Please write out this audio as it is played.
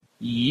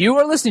You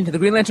are listening to the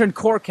Green Lantern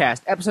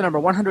Corecast, episode number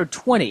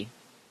 120.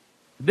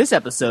 This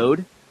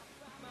episode,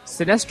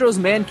 Sinestro's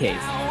Man Cave.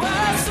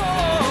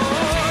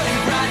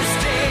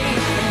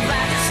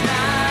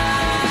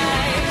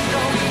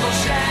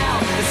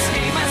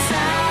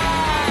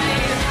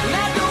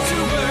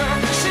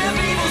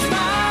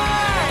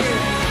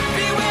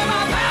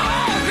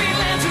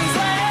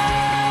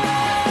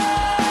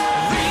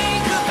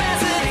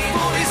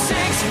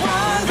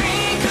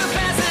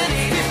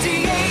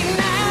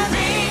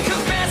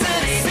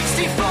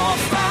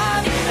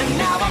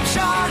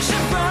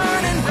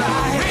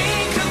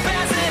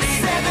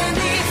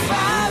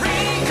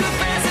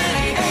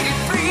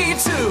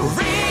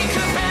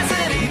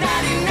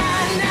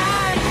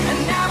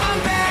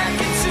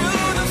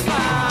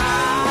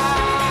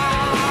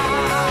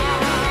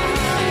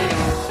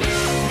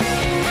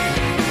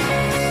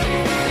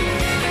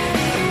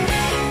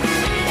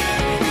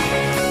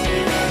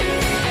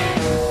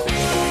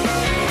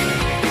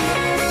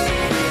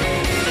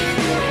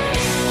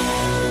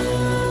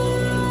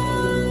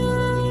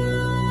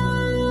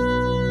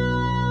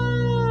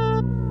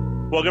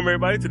 Welcome,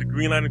 everybody, to the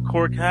Green Lantern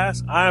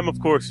Corecast. I am, of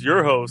course,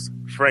 your host,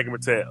 Frank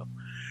Mateo.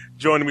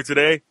 Joining me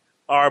today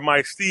are my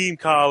esteemed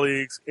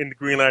colleagues in the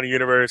Green Lantern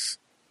universe,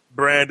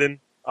 Brandon,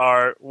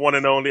 our one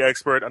and only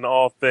expert on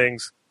all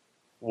things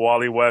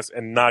Wally West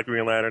and not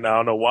Green Lantern. I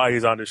don't know why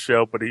he's on this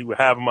show, but he would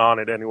have him on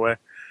it anyway,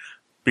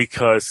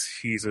 because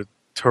he's a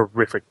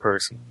terrific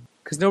person.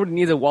 Because nobody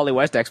needs a Wally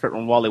West expert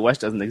when Wally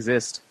West doesn't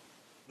exist.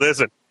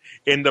 Listen,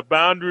 in the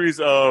boundaries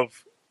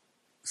of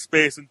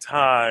space and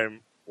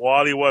time,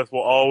 Wally West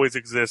will always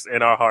exist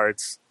in our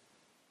hearts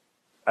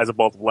as a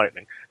bolt of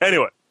lightning.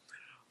 Anyway,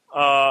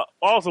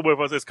 also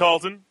with us is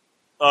Carlton,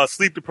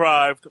 sleep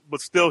deprived,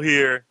 but still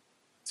here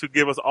to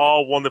give us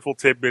all wonderful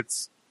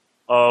tidbits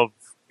of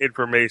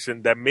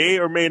information that may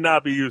or may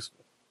not be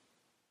useful.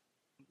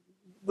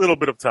 Little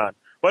bit of time.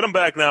 But I'm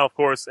back now, of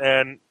course,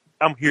 and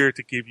I'm here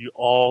to give you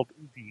all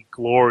the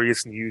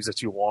glorious news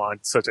that you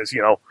want, such as,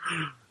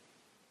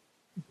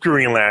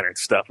 Green Lantern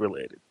stuff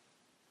related.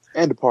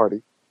 And the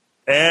party.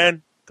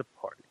 And the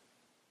party.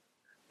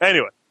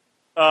 Anyway,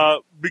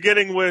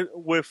 beginning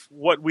with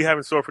what we have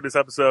in store for this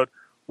episode,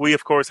 we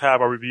of course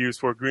have our reviews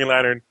for Green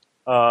Lantern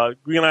and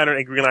Green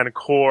Lantern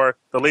Corps,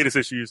 the latest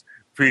issues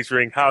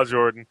featuring Hal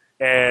Jordan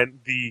and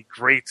the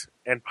great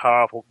and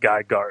powerful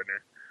Guy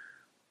Gardner,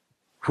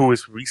 who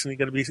is recently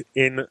going to be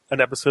in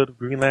an episode of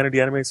Green Lantern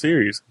the Animated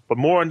Series. But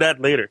more on that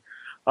later.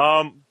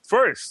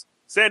 First,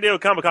 San Diego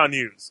Comic-Con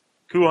news.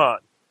 Kuhan.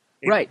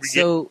 Right,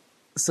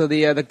 So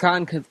the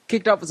con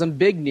kicked off with some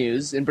big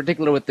news, in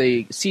particular with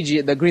the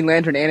Green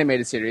Lantern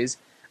animated series.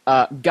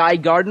 Guy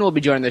Gardner will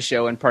be joining the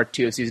show in part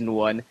 2 of season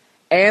 1,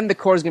 and the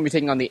Corps is going to be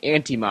taking on the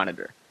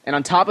Anti-Monitor. And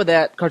on top of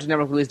that, Cartoon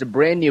Network released a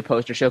brand new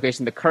poster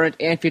showcasing the current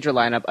and future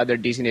lineup of their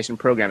DC Nation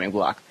programming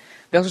block.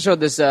 They also showed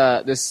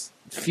this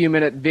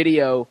few-minute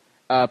video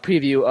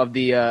preview of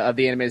the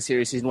animated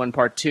series season 1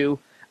 part 2,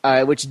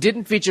 which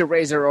didn't feature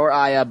Razor or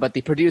Aya, but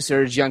the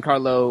producer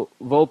Giancarlo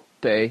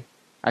Volpe,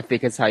 I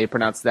think it's how you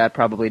pronounce that,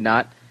 probably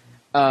not.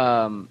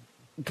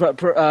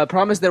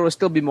 Promised there will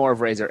still be more of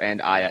Razor and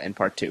Aya in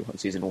part 2 of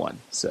season 1.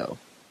 So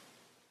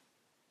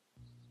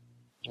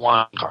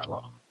Juan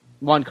Carlo.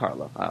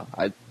 Oh,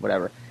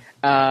 whatever.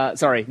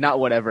 Sorry, not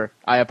whatever.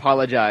 I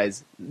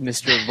apologize,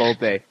 Mr.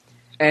 Volpe.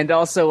 And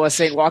also,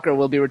 St. Walker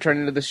will be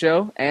returning to the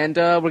show, and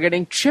we're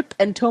getting Chip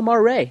and Tomar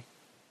Ray.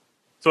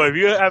 So if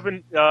you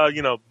haven't,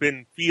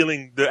 been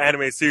feeling the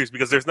anime series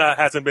because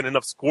hasn't been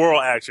enough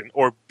squirrel action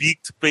or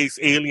beaked face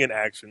alien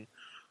action,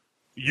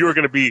 you're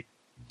going to be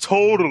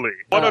totally.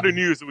 What other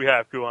news do we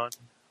have, Kuan?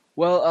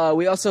 Well,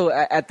 we also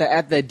at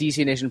the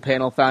DC Nation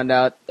panel found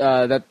out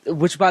that,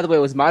 which by the way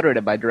was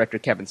moderated by director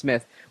Kevin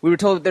Smith. We were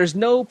told that there's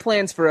no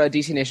plans for a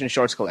DC Nation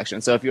shorts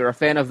collection. So if you're a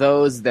fan of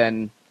those,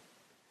 then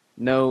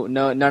no,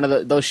 none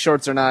of those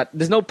shorts are not.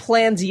 There's no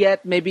plans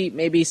yet. Maybe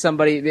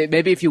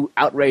if you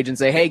outrage and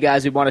say, "Hey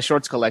guys, we want a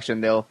shorts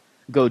collection," they'll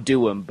go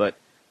do them. But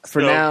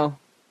for now,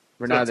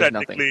 there's nothing.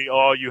 Technically,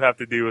 all you have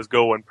to do is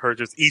go and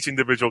purchase each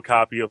individual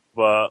copy of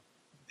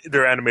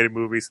their animated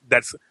movies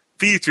that's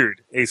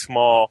featured a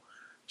small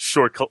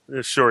short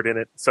in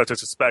it, such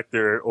as a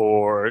Spectre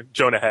or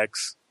Jonah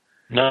Hex.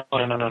 No.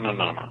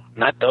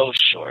 Not those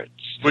shorts.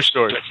 Which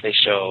shorts? They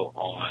show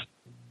on.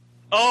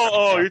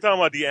 Oh, you're talking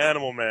about the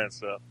Animal Man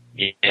stuff.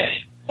 Yeah.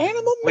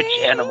 Animal Man?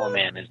 Which Animal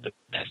Man is the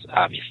best,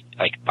 obviously,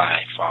 by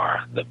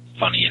far, the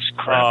funniest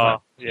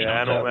crap.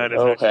 Animal Man is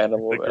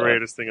the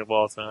greatest thing of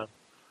all time.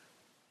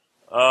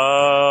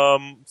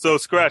 So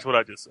scratch what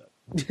I just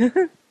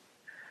said.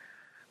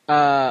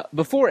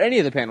 Before any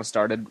of the panel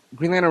started,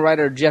 Green Lantern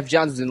writer Jeff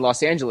Johns was in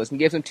Los Angeles and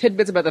gave some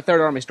tidbits about the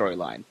Third Army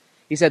storyline.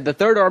 He said the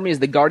Third Army is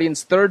the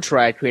Guardians' third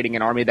try at creating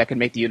an army that can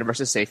make the universe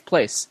a safe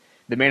place.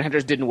 The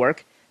Manhunters didn't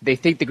work, they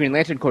think the Green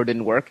Lantern Corps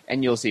didn't work,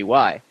 and you'll see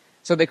why.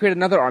 So they created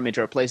another army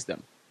to replace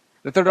them.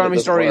 The Third Army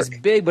story is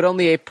big, but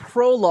only a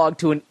prologue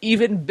to an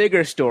even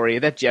bigger story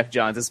that Jeff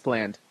Johns has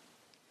planned.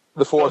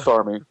 The Fourth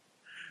Army.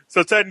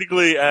 So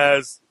technically,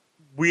 as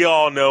we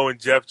all know in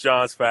Jeff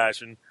Johns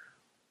fashion,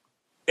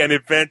 an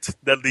event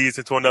that leads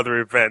into another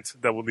event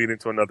that will lead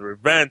into another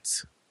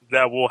event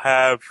that will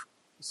have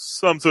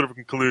some sort of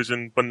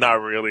conclusion, but not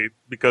really,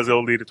 because it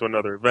will lead into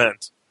another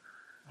event.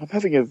 I'm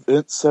having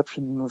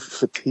eventception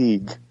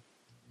fatigue.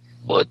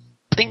 Well,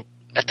 I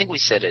think we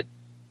said it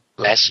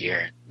last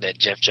year that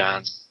Jeff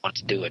Johns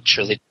wanted to do a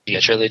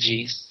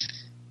trilogy.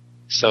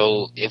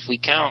 So if we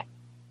count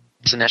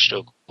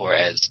Sinestro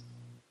as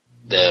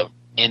the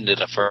end of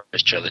the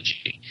first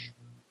trilogy,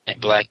 and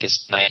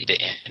Blackest Night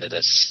the end of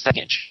the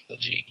second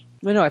trilogy.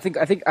 No, I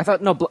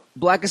thought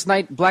Blackest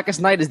Night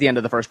is the end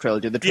of the first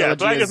trilogy. The trilogy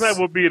Blackest Night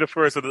will be the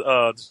first of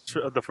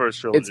the first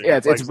trilogy.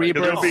 It's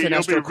Rebirth,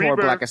 Sinestro, Core,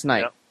 Rebirth, Blackest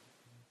Night. Yeah.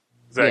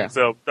 Exactly. Yeah.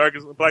 So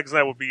Blackest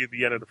Night will be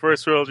the end of the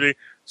first trilogy.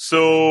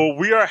 So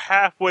we are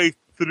halfway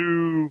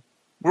through.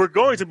 We're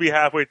going to be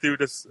halfway through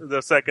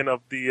the second of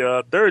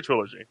the third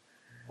trilogy.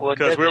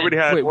 Because we already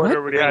had. Wait, what?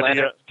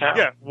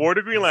 War of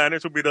the Green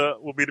Lanterns will be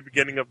the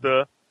beginning of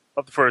the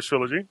first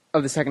trilogy.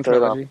 Of the second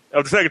trilogy.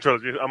 Of the second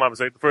trilogy. I'm not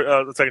mistaken.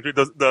 The second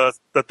trilogy.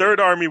 The third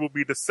army will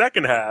be the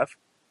second half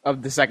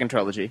Of the second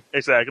trilogy.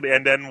 Exactly,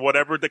 and then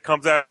whatever that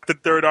comes after the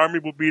third army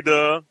will be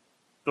the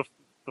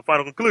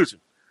final conclusion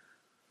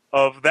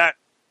of that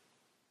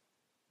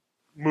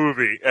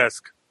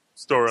movie-esque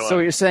storyline. So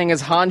what you're saying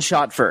is Han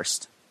shot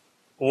first.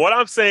 What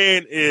I'm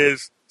saying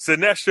is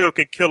Sinestro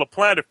can kill a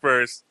planet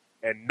first,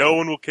 and no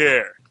one will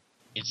care.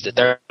 It's the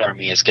third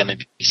army is going to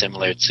be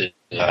similar to,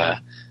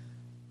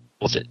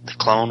 was it the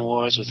Clone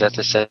Wars? Was that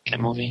the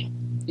second movie?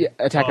 Yeah,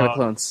 Attack of the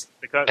Clones.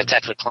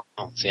 Attack of the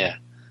Clones, yeah.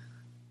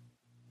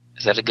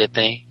 Is that a good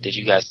thing? Did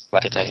you guys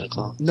like Attack of the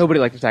Clones? Nobody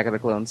liked Attack of the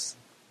Clones.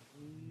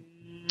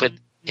 But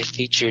it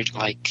featured,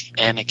 like,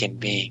 Anakin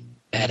being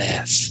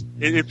badass.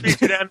 It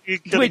featured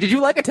Anakin killing... Wait, did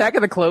you like Attack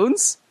of the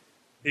Clones?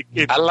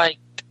 I like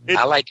Anakin.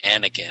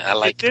 I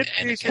like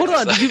Anakin. Hold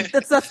on,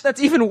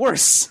 that's even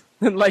worse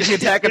than like the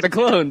Attack of the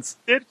Clones.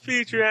 It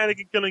featured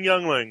Anakin killing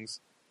younglings.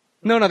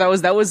 No, that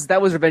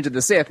was Revenge of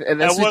the Sith. And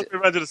that was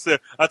Revenge of the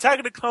Sith. Attack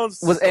of the Clones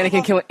was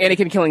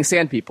Anakin killing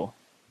sand people.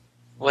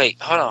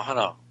 Wait, hold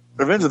on.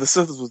 Revenge of the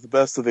Sith was the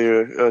best of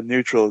the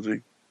new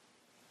trilogy.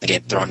 They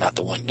get thrown out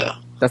the window.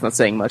 That's not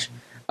saying much.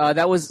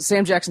 That was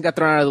Sam Jackson got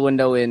thrown out of the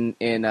window in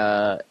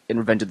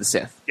Revenge of the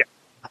Sith. Yeah.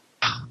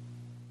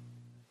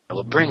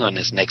 Well, bring on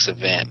this next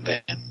event,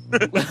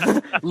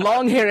 then.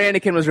 Long hair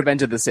Anakin was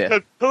Revenge of the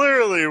Sith.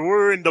 Clearly,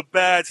 we're in the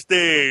bad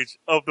stage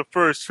of the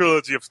first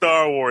trilogy of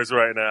Star Wars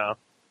right now.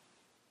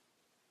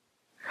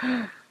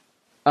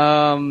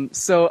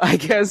 So I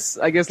guess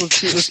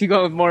let's keep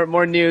going with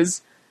more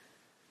news.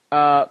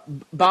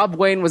 Bob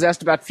Wayne was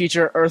asked about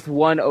future Earth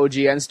 1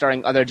 OGN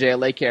starring other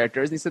JLA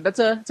characters, and he said that's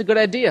a good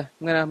idea.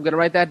 I'm gonna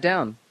write that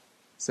down.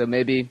 So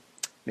maybe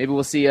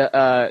we'll see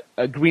a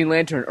Green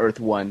Lantern Earth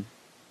 1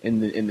 in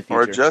the future,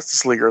 or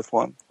Justice League Earth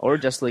 1, or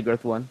Justice League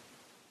Earth 1.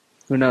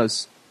 Who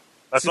knows?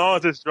 As long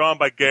as it's drawn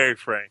by Gary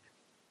Frank.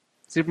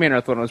 Superman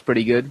Earth 1 was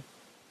pretty good.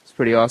 It's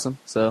pretty awesome.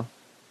 So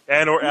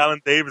or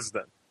Alan Davis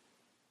then.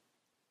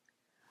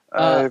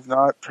 I've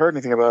not heard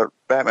anything about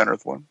Batman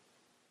Earth 1.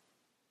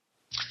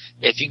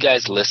 If you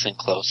guys listen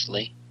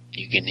closely,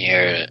 you can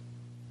hear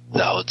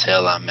the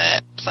hotel I'm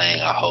at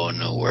playing A Whole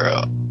New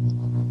World.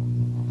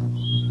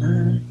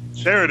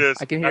 There it is.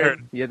 I can hear it.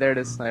 Yeah, there it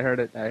is. I heard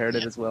it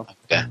as well.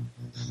 Okay.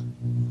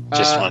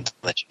 Just wanted to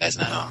let you guys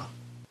know.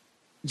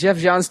 Jeff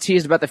Johns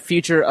teased about the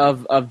future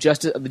of the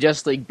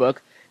Justice League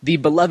book. The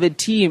beloved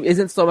team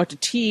isn't so much a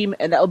team,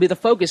 and that will be the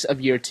focus of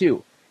year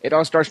 2. It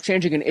all starts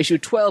changing in issue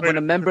 12 when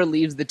a member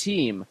leaves the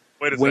team.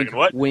 Wait a wink, second,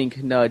 what?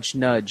 Wink, nudge,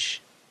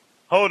 nudge.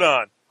 Hold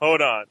on.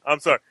 I'm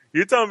sorry.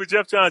 You're telling me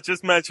Jeff Johns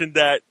just mentioned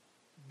that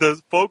the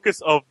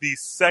focus of the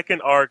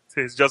second arc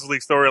to his Justice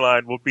League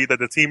storyline will be that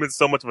the team is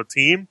so much of a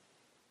team?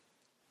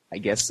 I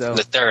guess so.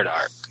 The third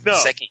arc. No.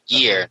 Second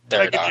year,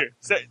 third arc.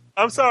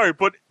 I'm sorry,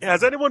 but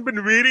has anyone been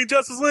reading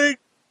Justice League?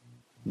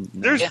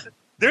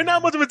 They're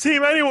not much of a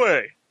team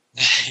anyway.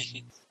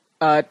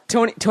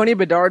 Tony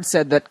Bedard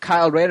said that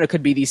Kyle Rayner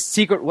could be the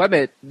secret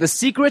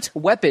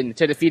weapon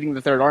to defeating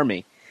the Third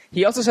Army.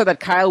 He also said that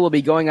Kyle will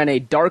be going on a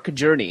dark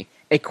journey,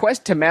 a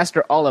quest to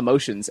master all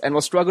emotions, and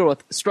will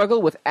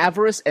struggle with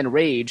avarice and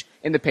rage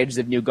in the pages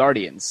of New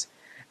Guardians.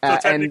 So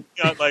technically,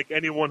 like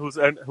anyone who's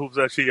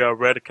actually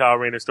read Kyle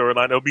Rayner's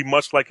storyline, it'll be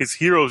much like his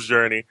hero's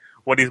journey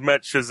when he's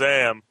met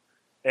Shazam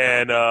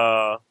and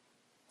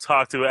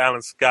talked to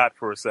Alan Scott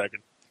for a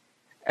second.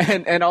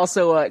 And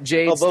also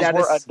Jade's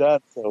status.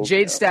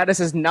 Jade's status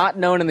is not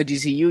known in the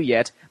DCU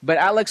yet, but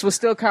Alex was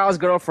still Kyle's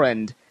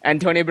girlfriend, and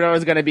Tony Bedard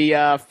is going to be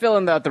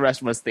filling out the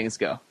rest once things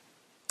go.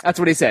 That's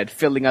what he said,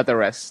 filling out the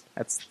rest.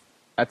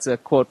 That's a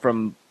quote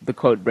from the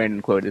quote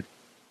Brandon quoted,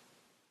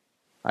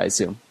 I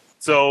assume.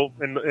 So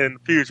in the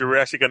future, we're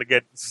actually going to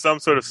get some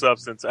sort of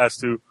substance as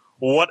to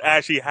what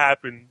actually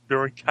happened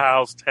during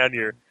Kyle's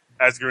tenure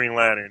as Green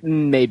Lantern.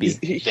 Maybe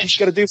he's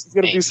got to do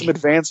some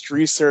advanced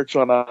research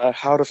on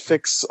how to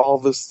fix all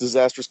this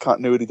disastrous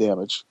continuity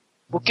damage.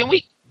 Well, can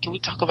we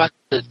talk about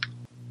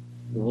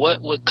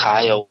what would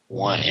Kyle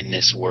want in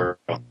this world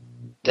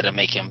that'll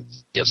make him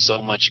feel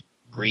so much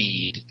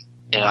greed?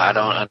 I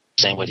don't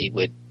understand what he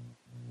would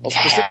Well,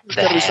 specifically, it's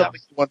got to be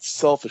something he wants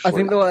selfishly. I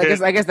think. Well,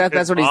 I guess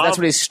that's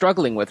what he's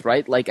struggling with,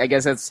 right? Like, I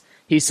guess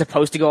he's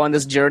supposed to go on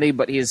this journey,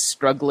 but he's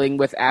struggling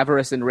with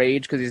avarice and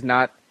rage because he's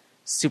not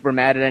super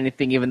mad at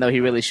anything, even though he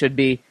really should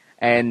be,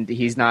 and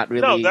he's not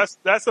really. No,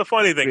 that's the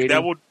funny thing. Reading.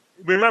 That would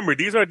remember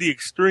these are the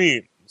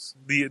extremes.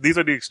 These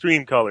are the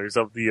extreme colors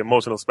of the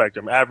emotional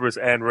spectrum: avarice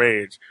and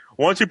rage.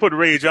 Once you put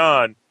rage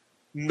on,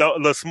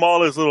 the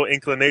smallest little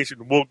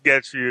inclination will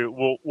get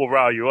you, will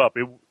rile you up.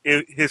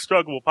 His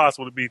struggle will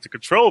possibly be to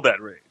control that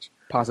rage.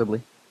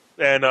 Possibly.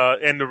 And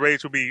the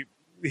rage will be,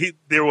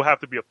 there will have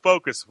to be a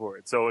focus for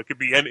it. So it could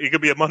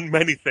be among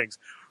many things.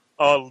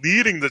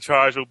 Leading the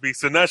charge will be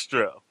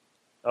Sinestro.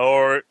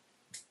 Or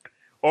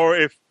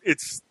if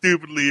it's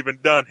stupidly even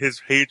done,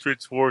 his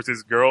hatred towards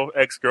his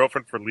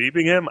ex-girlfriend for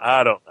leaving him.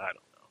 I don't know.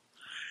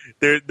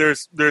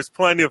 There's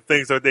plenty of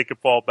things that they could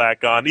fall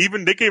back on.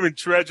 They can even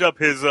dredge up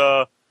his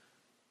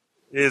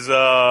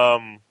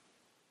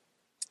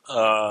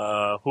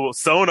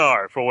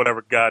Sonar for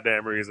whatever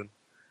goddamn reason.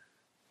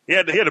 He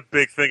had a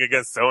big thing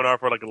against Sonar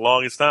for like the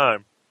longest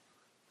time.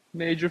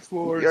 Major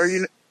force.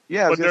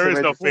 But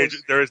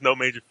there is no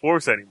major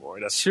force anymore.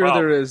 That's sure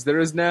there is. There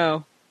is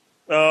now.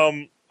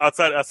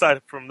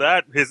 Aside from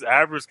that, his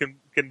avarice can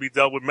be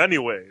dealt with many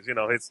ways.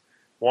 It's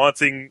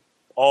wanting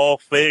all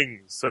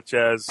things, such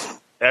as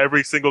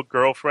every single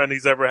girlfriend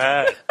he's ever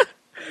had.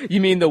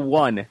 You mean the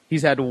one?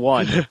 He's had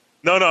one.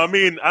 No, I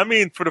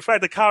mean for the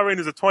fact that Kyle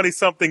Rayner's a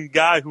 20-something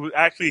guy who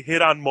actually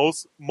hit on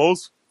most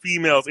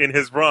females in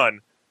his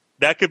run.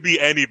 That could be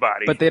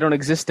anybody. But they don't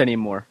exist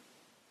anymore.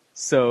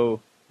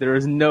 So there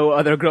is no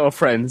other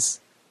girlfriends.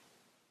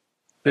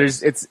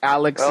 It's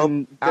Alex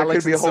and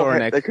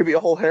Soranik. There could be a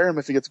whole harem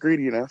if he gets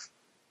greedy enough.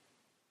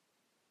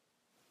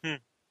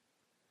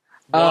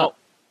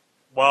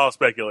 Wild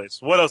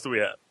speculations. What else do we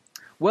have?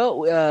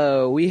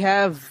 Well, we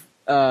have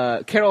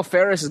Carol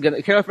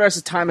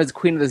Ferris's time as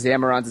Queen of the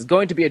Zamorans is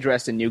going to be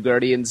addressed in New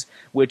Guardians,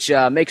 which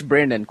makes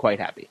Brandan quite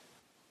happy.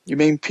 You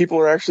mean people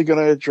are actually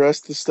going to address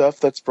the stuff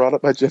that's brought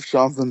up by Jeff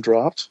Johns and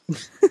dropped?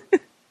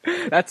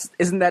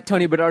 Isn't that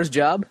Tony Bedard's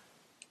job?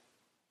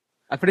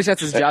 I'm pretty sure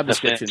that's his job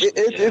description.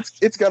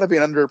 It's got to be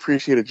an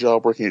underappreciated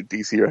job working at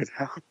DC right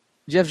now.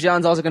 Jeff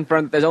Johns also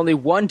confirmed that there's only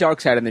one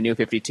Darkseid in the New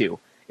 52.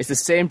 It's the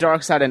same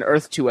Darkseid in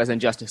Earth 2 as in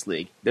Justice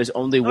League. There's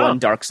only one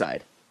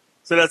Darkseid.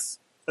 So that's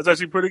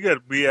actually pretty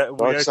good.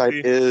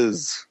 Darkseid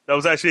is. That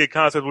was actually a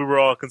concept we were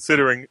all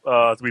considering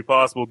to be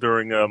possible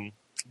during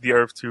the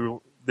Earth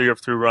 2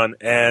 run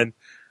and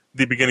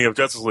the beginning of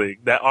Justice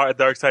League. That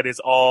Darkseid is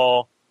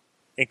all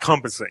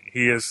encompassing.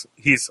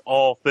 He's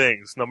all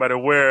things, no matter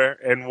where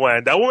and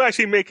when. That will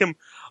actually make him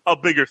a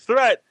bigger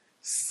threat.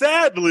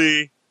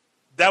 Sadly,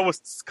 that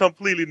was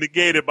completely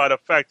negated by the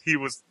fact he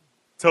was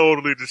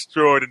totally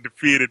destroyed and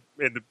defeated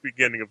in the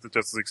beginning of the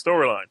Justice League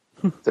storyline.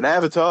 It's an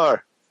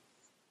avatar.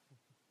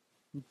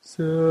 It's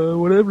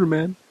whatever,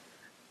 man.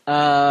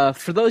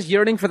 For those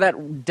yearning for that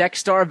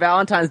Dexstar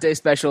Valentine's Day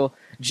special,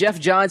 Jeff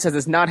Johns says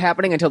it's not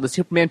happening until the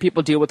Superman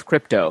people deal with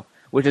crypto,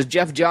 which is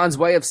Jeff Johns'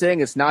 way of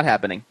saying it's not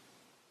happening.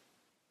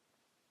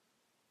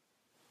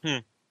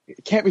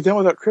 It can't be done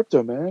without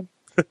crypto, man.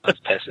 That's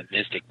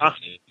pessimistic.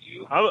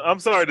 I'm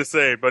sorry to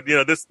say, but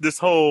this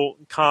whole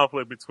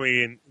conflict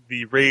between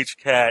the Rage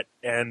Cat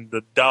and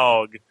the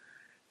dog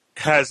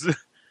has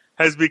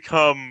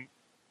become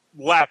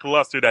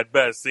lackluster at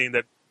best, seeing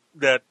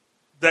that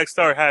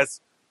Dexstar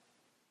has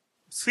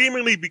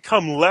seemingly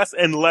become less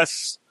and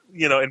less,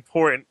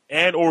 important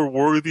and or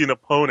worthy an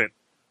opponent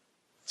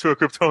to a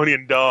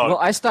Kryptonian dog. Well,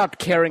 I stopped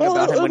caring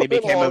about him when he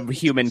became a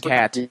human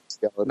cat.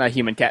 Not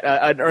human cat,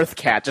 an Earth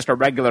cat, just a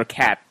regular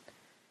cat.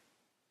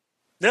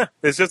 Yeah,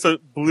 it's just a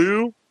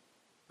blue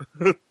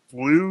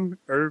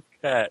Earth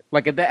cat.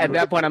 Like at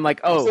that point, I'm like,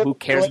 oh, who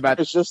cares about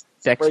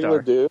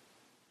Dexstar?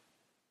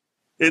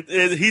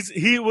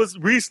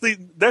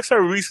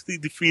 Dexstar recently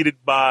defeated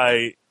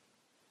by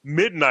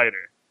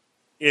Midnighter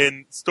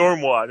in the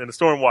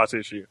Stormwatch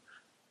issue.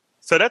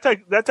 So that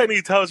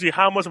technically tells you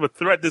how much of a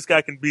threat this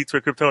guy can be to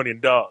a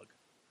Kryptonian dog.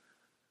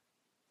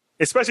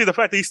 Especially the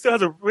fact that he still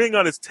has a ring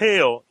on his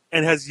tail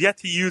and has yet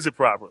to use it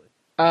properly.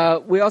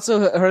 We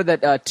also heard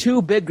that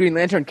two big Green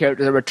Lantern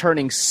characters are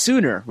returning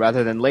sooner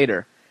rather than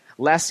later.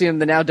 Last seen in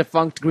the now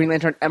defunct Green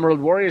Lantern Emerald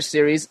Warriors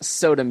series,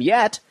 Sodom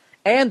Yet,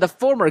 and the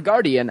former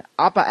Guardian,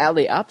 Appa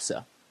Ali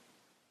Apsa.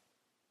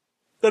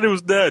 Thought he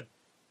was dead.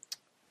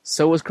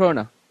 So was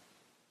Krona.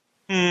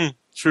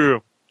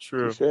 True.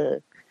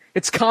 Sure.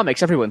 It's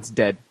comics. Everyone's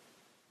dead.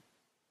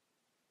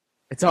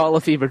 It's all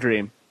a fever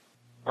dream.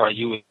 Are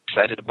you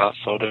excited about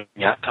Sodom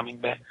Yet coming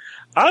back?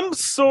 I'm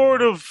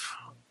sort of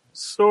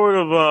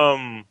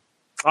on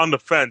the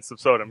fence of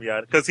Sodom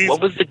Yet because he's.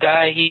 What was the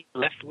guy he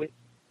left with?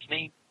 His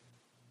name?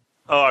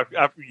 Oh,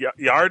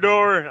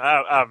 Yardor?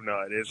 I have no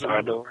idea.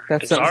 Zardor.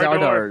 That's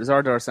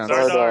Zardor sounds.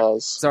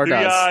 Zardoz.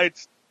 Three-eyed,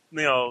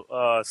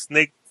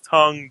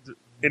 snake-tongued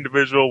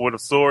individual with a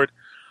sword.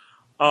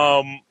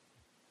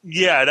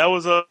 Yeah, that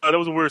was a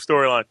weird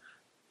storyline.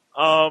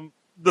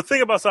 The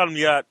thing about Sodom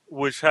Yet,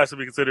 which has to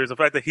be considered, is the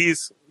fact that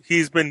he's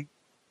been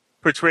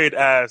portrayed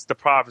as the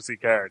prophecy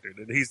character.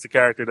 That he's the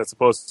character that's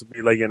supposed to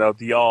be like,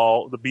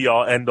 the be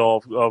all end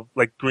all of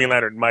like Green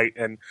Lantern might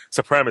and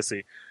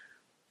supremacy.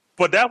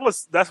 But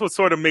that's what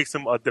sort of makes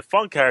him a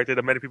defunct character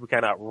that many people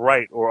cannot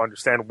write or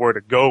understand where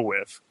to go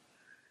with.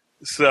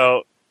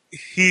 So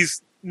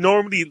he's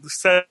normally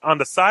set on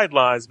the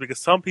sidelines because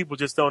some people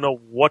just don't know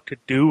what to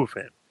do with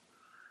him.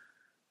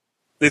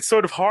 It's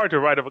sort of hard to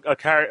write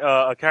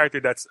a character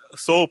that's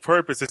sole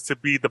purpose is to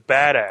be the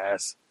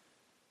badass.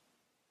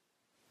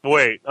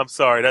 Wait, I'm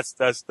sorry.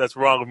 That's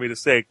wrong of me to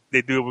say.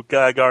 They do it with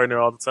Guy Gardner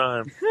all the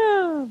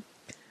time.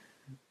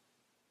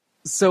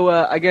 So,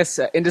 I guess,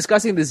 in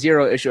discussing the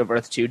Zero issue of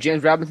Earth 2,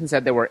 James Robinson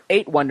said there were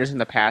 8 wonders in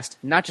the past,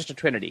 not just a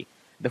trinity.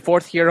 The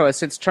 4th hero has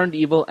since turned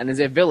evil and is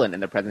a villain in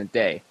the present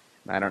day.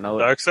 I don't know.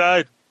 Dark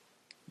Side?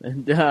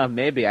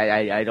 Maybe.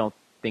 I don't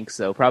think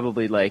so.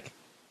 Probably, like,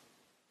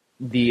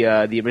 the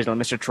original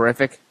Mr.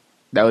 Terrific.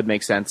 That would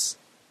make sense.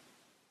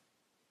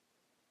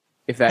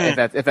 If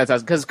that's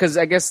us. Because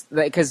I guess,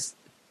 because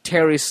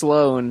Terry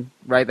Sloan,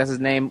 right, that's his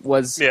name,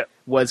 was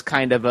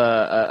kind of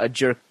a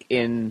jerk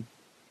in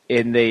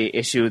the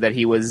issue that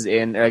he was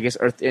in, I guess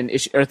Earth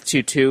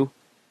 2-2.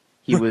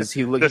 He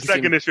looked the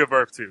second issue of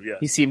Earth 2, yeah.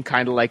 He seemed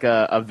kind of like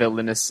a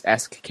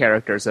villainous-esque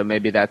character, so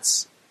maybe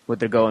that's what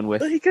they're going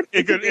with. It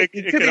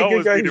could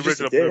always be the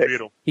original Blue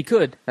Beetle. He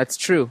could, that's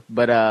true,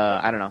 but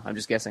I don't know, I'm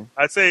just guessing.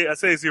 I'd say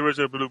it's the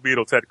original Blue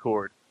Beetle, Ted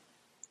Cord.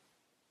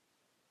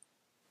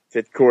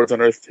 Ted Cord's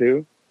on Earth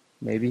 2?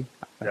 Maybe.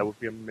 That would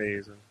be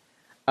amazing.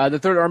 The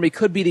Third Army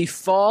could be the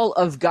fall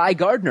of Guy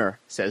Gardner,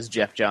 says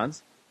Jeff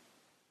Johns.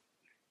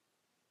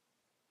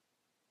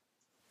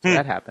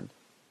 That happened.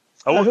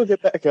 He'll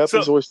get back up.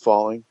 He's always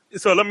falling.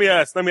 So let me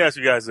ask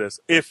you guys this: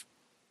 if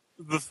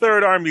the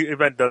Third Army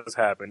event does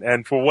happen,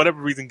 and for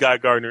whatever reason Guy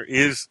Gardner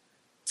is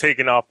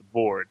taken off the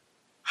board,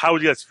 how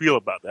would you guys feel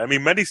about that? I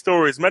mean, many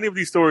of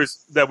these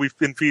stories that we've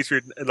been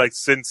featured like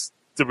since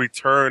the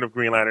return of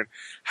Green Lantern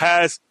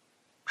has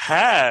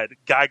had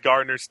Guy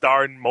Gardner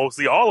star in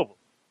mostly all of them.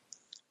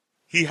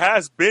 He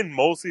has been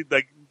mostly,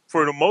 like,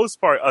 for the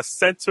most part, a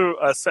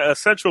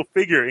central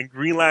figure in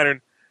Green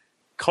Lantern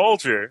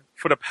culture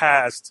for the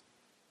past,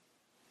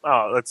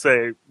 let's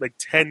say, like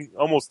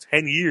almost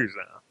 10 years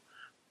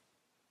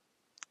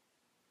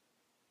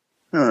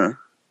now. Huh.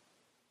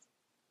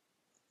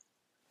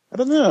 I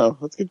don't know.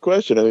 That's a good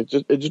question. It'd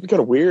just be kind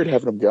of weird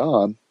having him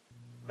gone.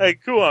 Hey,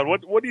 cool on.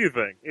 What do you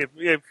think?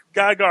 If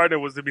Guy Gardner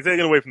was to be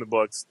taken away from the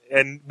books,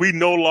 and we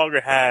no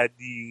longer had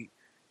the,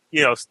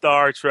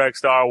 Star Trek,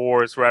 Star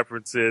Wars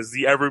references,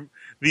 the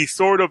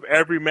sort of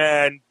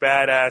everyman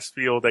badass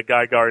feel that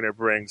Guy Gardner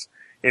brings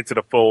into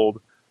the fold,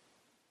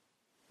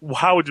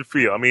 how would you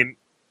feel? I mean,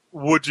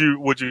 would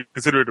you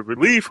consider it a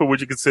relief, or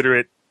would you consider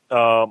it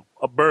a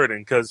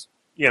burden? Because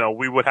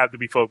we would have to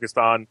be focused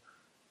on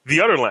the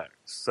other lanterns,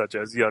 such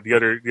as the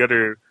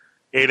other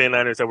alien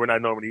lanterns that we're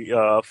not normally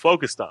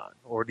focused on,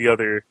 or the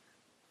other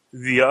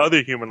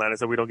human lanterns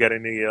that we don't get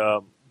any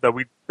that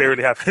we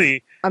barely have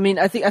any. I mean,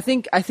 I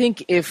think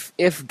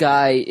if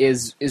Guy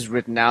is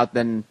written out,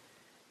 then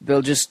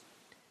they'll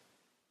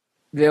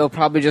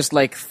probably just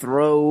like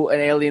throw an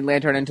alien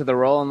lantern into the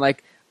role and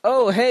like,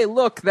 oh hey,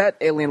 look, that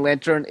alien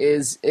lantern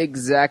is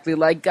exactly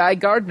like Guy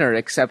Gardner,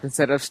 except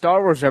instead of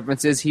Star Wars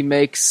references, he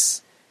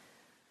makes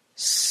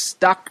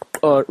stock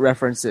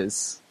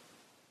references.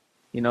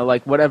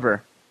 Like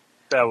whatever.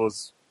 That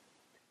was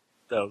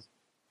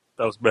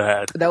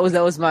bad. That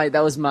was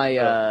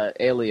my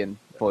alien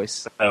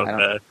voice. That was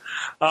bad.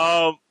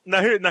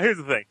 Now here's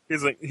the thing.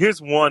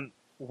 Here's one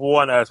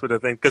aspect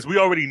of the thing, because we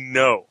already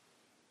know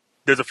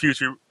there's a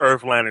future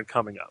Earth Lantern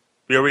coming up.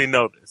 We already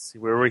know this.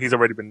 He's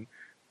already been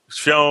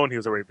shown.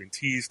 He's already been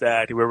teased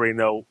at. We already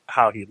know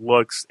how he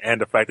looks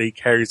and the fact that he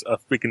carries a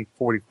freaking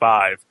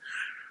 45.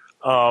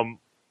 Now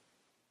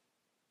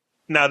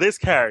this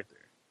character,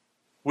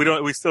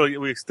 we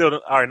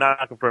still are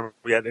not confirmed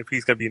yet if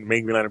he's going to be in the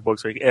main Green Lantern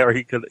books, or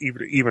he could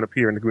even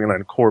appear in the Green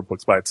Lantern Corps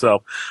books by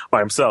himself.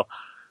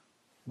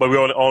 But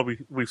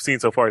we've seen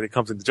so far that it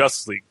comes in the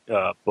Justice League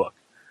book.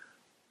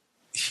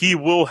 He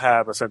will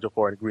have a central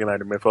force in Green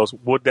Lantern mythos.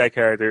 Would that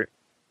character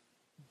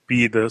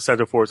be the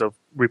central force of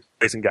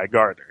replacing Guy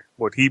Gardner?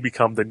 Would he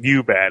become the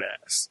new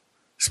badass?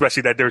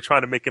 Especially that they're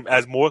trying to make him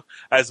as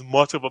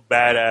much of a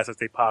badass as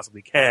they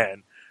possibly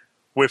can,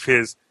 with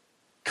his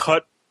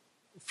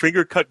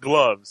finger cut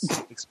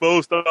gloves,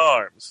 exposed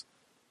arms,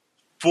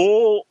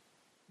 full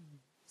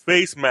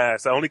face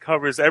mask that only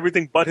covers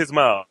everything but his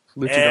mouth,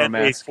 Luchador and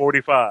mask. a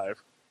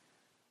 45.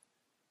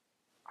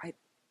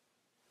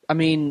 I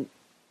mean,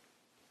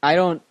 I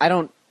don't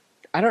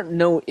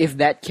know if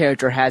that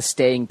character has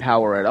staying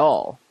power at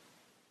all.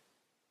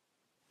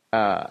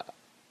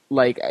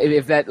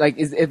 If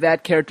that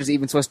character's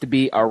even supposed to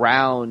be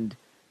around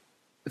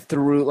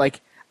through,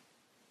 like,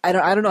 I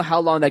don't know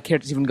how long that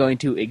character's even going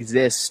to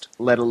exist,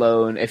 let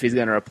alone if he's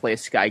going to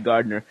replace Guy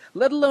Gardner,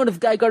 let alone if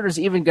Guy Gardner's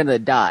even going to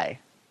die.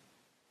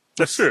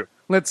 That's true.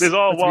 Let's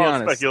wild be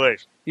honest.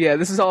 speculation. Yeah,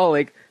 this is all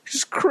like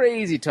just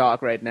crazy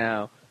talk right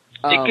now.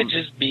 It could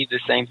just be the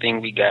same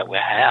thing we got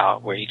with Hal,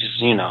 where he just,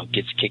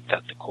 gets kicked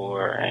out the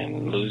Corps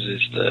and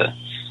loses the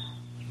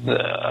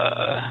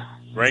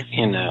Rank?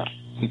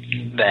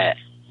 that.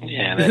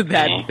 Yeah,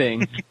 that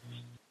thing.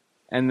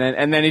 And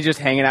then he's just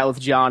hanging out with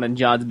John, and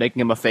John's making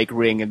him a fake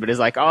ring, but he's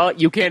like, "Oh,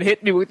 you can't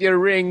hit me with your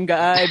ring,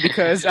 guy,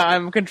 because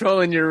I'm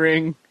controlling your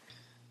ring."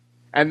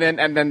 And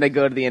then they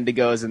go to the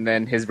Indigos, and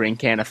then his ring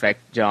can't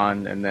affect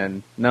John, and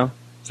then no,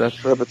 so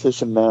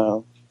Repetition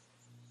now.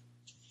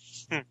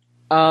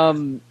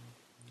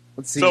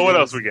 Let's see. So what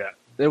else we got?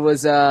 There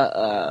was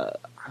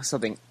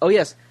something. Oh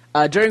yes,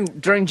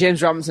 during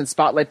James Robinson's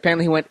Spotlight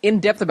panel, he went in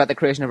depth about the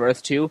creation of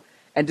Earth 2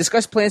 and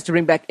discussed plans to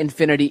bring back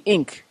Infinity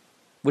Inc.,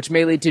 which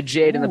may lead to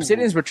Jade and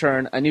Obsidian's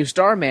return, a new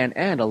Starman,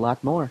 and a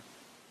lot more.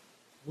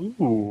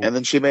 Ooh. And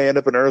then she may end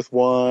up in Earth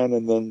 1,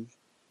 and then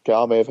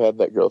Cal may have had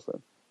that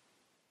girlfriend.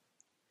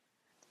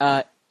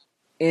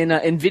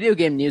 In video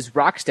game news,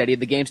 Rocksteady,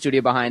 the game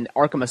studio behind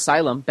Arkham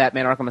Asylum,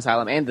 Batman Arkham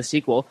Asylum, and the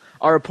sequel,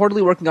 are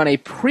reportedly working on a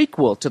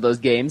prequel to those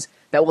games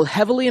that will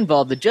heavily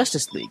involve the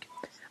Justice League.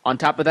 On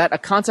top of that, a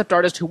concept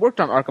artist who worked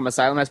on Arkham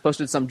Asylum has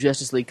posted some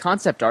Justice League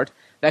concept art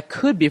that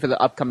could be for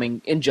the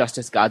upcoming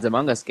Injustice Gods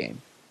Among Us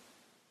game.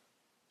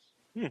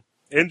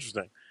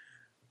 Interesting.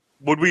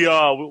 Would we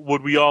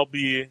all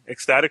be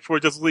ecstatic for a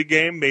Justice League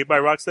game made by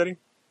Rocksteady?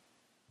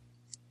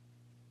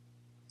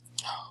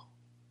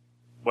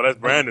 Well, that's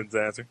Brandon's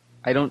answer.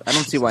 I don't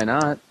see why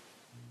not.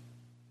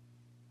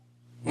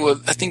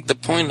 Well, I think the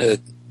point of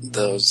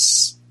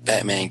those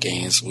Batman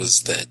games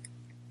was that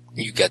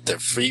you got the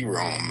free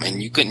roam,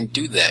 and you couldn't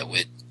do that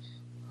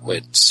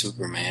with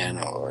Superman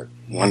or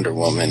Wonder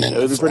Woman and It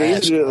would be pretty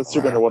easy to do with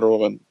Superman or Wonder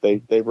Woman. They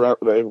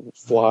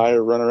fly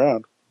or run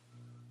around.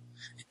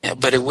 Yeah,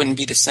 but it wouldn't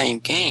be the same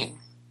game.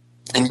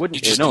 And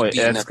That's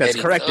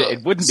correct.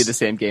 It wouldn't be the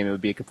same game. It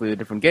would be a completely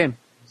different game.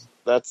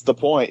 That's the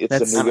point.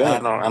 It's a new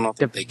game. I don't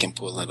think they can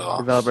pull it off.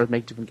 Developers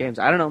make different games.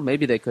 I don't know.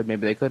 Maybe they could.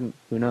 Maybe they couldn't.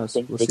 Who knows? I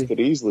think We'll they see. could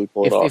easily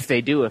pull it off. If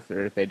they do, if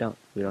they don't,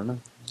 we don't know.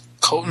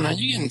 Colton, are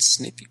you getting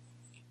snippy?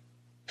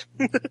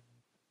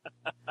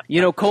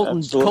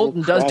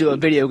 Colton does do a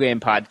video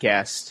game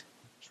podcast,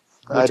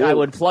 which I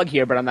would plug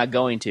here, but I'm not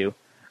going to.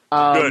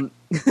 Good.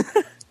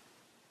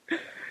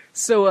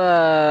 So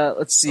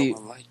let's see.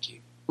 Someone like you.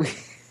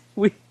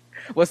 Well,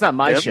 it's not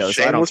my show,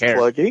 so I don't care.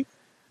 Plugging.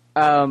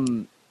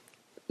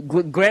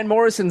 Grant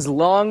Morrison's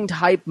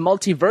long-hype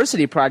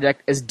Multiversity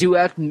project is due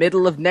out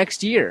middle of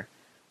next year.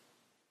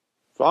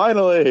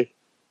 Finally.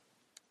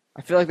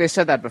 I feel like they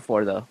said that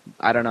before, though.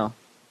 I don't know.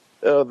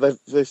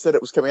 They said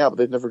it was coming out, but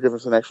they've never given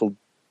us an actual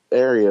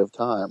area of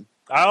time.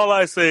 All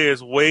I say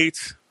is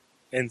wait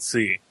and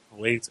see.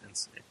 Wait and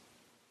see.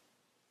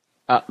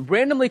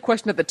 Randomly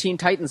questioned at the Teen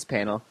Titans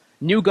panel,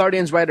 New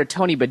Guardians writer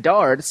Tony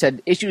Bedard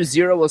said Issue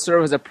 0 will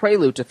serve as a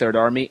prelude to Third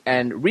Army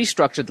and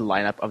restructured the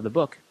lineup of the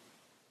book.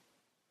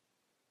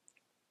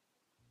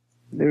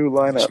 New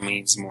lineup. Which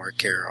means more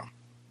Carol.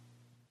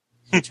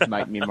 Which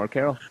might mean more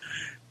Carol.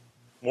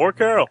 More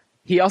Carol.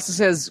 He also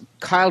says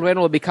Kyle Rayner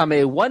will become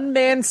a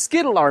one-man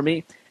Skittle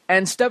army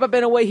and step up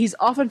in a way he's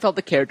often felt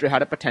the character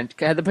had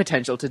the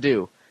potential to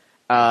do.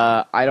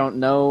 I don't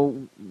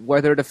know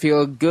whether to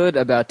feel good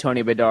about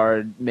Tony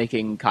Bedard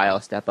making Kyle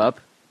step up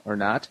or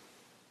not.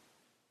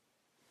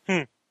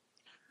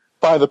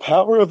 By the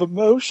power of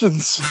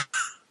emotions.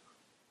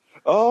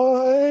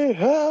 I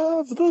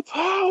have the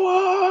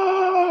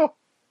power!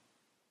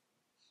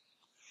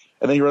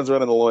 And then he runs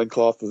around in a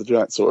loincloth with a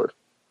giant sword.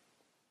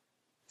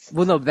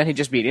 Well, no, but then he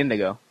just beat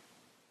Indigo.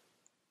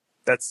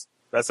 That's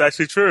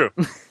actually true.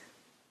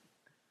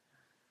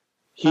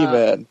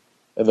 He-Man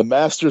and the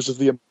Masters of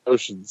the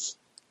Emotions.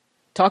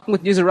 Talking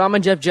with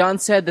Newsarama, Jeff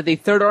Johns said that the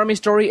Third Army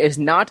story is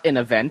not an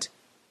event,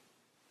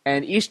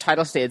 and each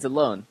title stays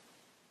alone.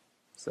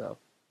 So,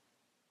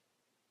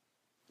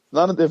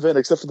 Not an event,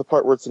 except for the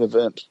part where it's an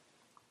event.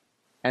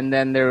 and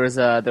then there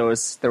were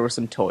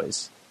some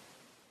toys.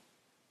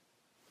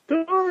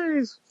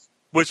 Toys!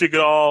 Which you could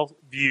all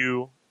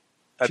view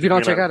at You can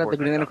all check out at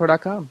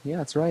thegreenlanterncorps.com. Yeah,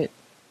 that's right.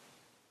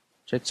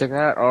 Check that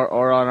out,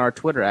 or on our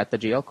Twitter at the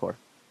GL Corps.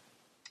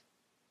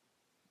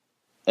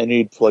 I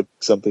need to plug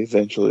something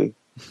eventually.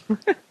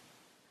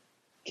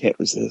 Can't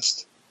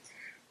resist.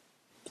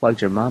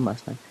 Plugged your mom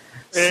last night.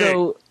 Hey.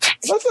 So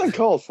That's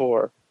uncalled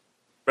for.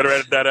 Better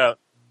edit that out.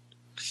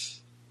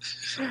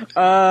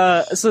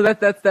 so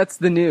that's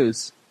the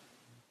news.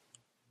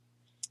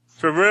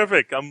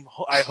 Terrific.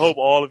 I hope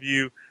all of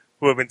you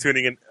who have been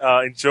tuning in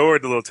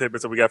enjoyed the little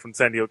tidbits that we got from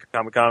San Diego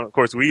Comic-Con. Of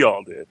course, we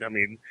all did. I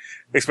mean,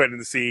 expecting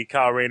to see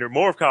Kyle Rayner,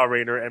 more of Kyle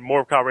Rayner, and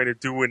more of Kyle Rayner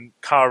doing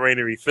Kyle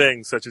Rayner-y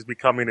things, such as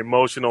becoming an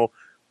emotional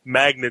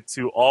magnet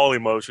to all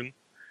emotion,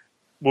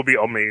 will be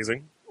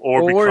amazing.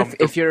 Or become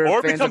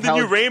the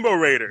new Rainbow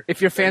Raider.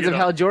 If you're fans of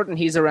Hal Jordan,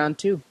 he's around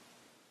too.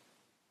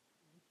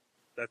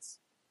 That's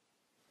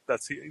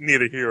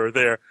neither here or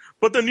there.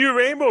 But the new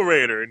Rainbow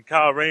Raider and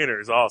Kyle Rayner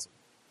is awesome.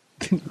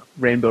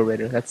 Rainbow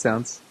Raider, that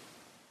sounds...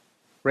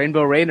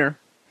 Rainbow Rayner,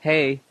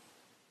 hey.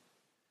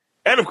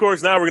 And of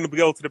course, now we're going to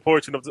go to the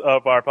portion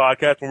of our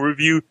podcast where we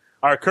review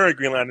our current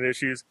Green Lantern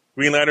issues.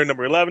 Green Lantern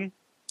number 11,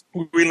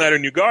 Green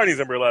Lantern New Guardians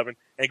number 11,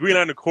 and Green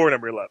Lantern Corps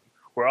number 11,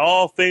 where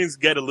all things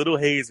get a little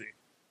hazy.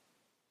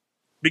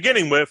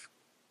 Beginning with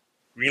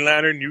Green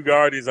Lantern New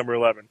Guardians number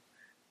 11,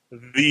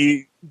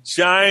 the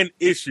giant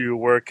issue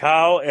where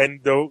Kyle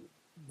and the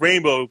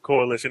Rainbow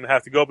Coalition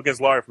have to go up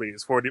against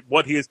Larfleeze for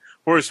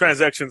his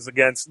transactions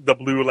against the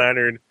Blue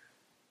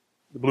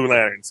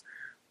Lanterns.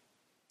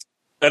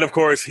 And of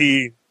course,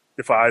 he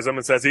defies them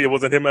and says it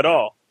wasn't him at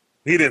all.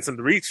 He didn't send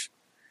the reach.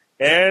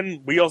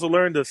 And we also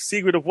learned the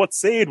secret of what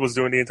Sade was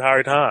doing the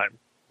entire time,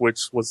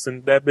 which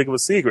wasn't that big of a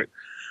secret.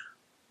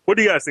 What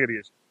do you guys think of the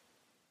issue?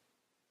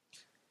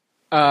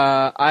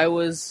 I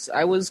was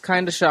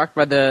kind of shocked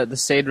by the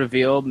Sade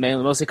reveal,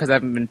 mostly because I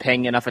haven't been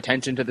paying enough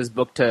attention to this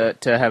book to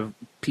have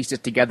pieced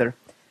it together.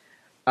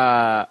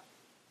 At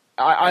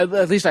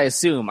least I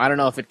assume. I don't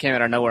know if it came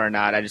out of nowhere or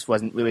not. I just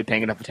wasn't really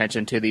paying enough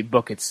attention to the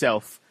book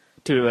itself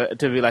to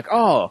be like,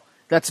 oh,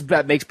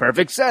 that makes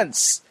perfect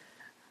sense.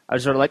 I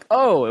was sort of like,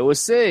 oh, it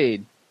was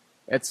Sade.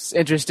 It's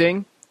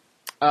interesting.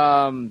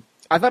 I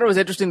thought it was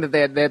interesting that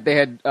they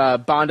had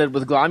bonded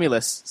with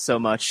Glomulus so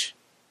much,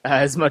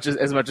 as much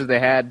as they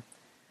had.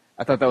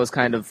 I thought that was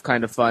kind of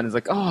fun. It's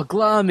like, oh,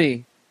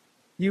 Glommy,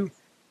 you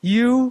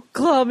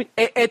Glommy,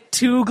 et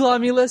tu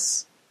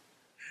Glomulus.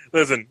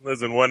 Listen.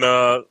 When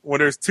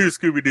there's two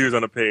Scooby Doos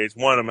on a page,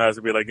 one of them has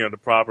to be like the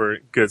proper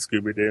good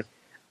Scooby Doo.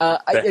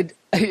 I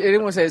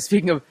didn't want to say.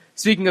 Speaking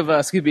of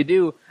Scooby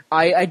Doo,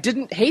 I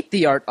didn't hate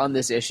the art on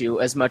this issue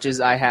as much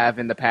as I have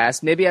in the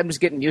past. Maybe I'm just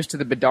getting used to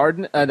the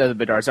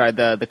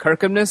the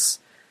Kirkhamness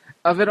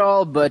of it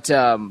all. But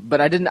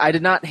I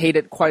did not hate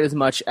it quite as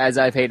much as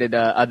I've hated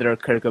other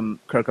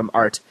Kirkham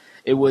art.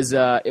 It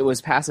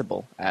was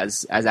passable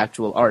as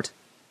actual art.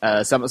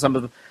 Some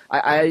of the,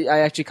 I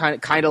actually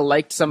kind of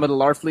liked some of the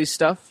Larfleeze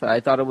stuff.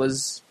 I thought it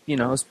was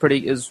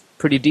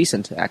pretty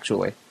decent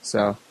actually.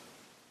 So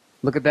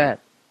look at that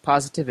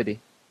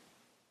positivity.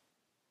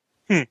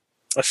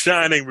 A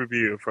shining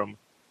review from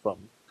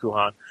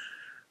Kuhan.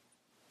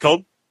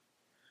 Cold?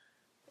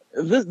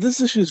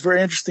 This issue is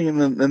very interesting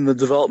in the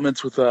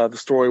developments with the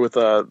story with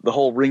the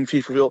whole ring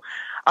thief reveal.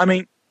 I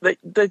mean, they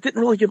didn't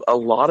really give a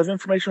lot of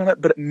information on it,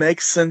 but it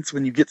makes sense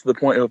when you get to the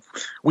point of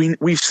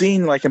we've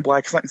seen like in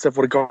Black Knight and stuff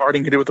what a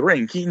guardian can do with the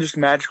ring. He can just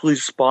magically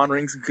spawn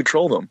rings and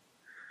control them.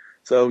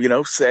 So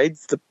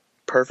Sade's the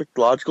perfect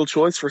logical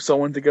choice for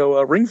someone to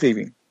go ring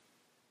thieving.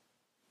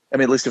 I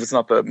mean, at least if it's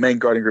not the main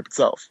guardian group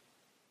itself.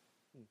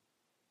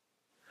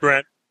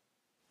 Brent?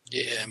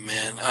 Yeah,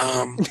 man.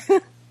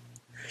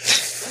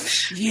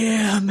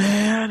 Yeah,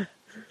 man.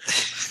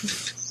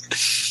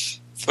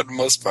 For the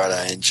most part,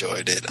 I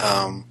enjoyed it.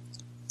 I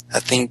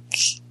think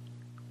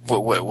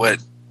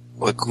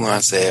what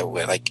Kuhan said,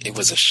 like it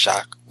was a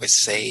shock with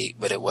Sade,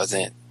 but it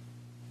wasn't,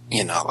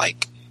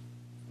 like,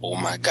 oh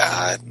my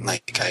God,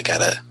 like I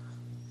gotta,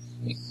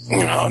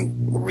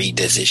 read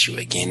this issue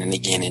again and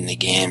again and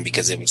again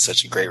because it was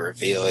such a great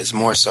reveal. It's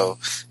more so,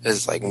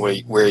 it's like,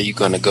 where are you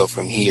going to go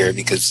from here?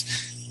 Because,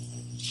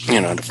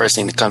 the first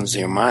thing that comes to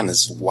your mind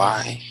is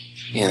why.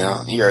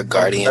 You're a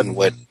guardian.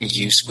 What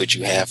use would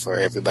you have for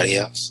everybody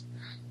else?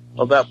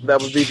 Well, that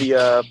would be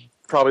the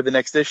probably the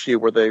next issue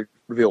where they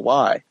reveal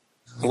why.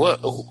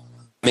 Well,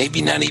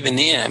 maybe not even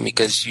then,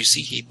 because you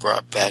see he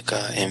brought back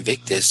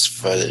Invictus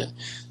for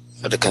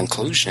the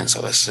conclusion.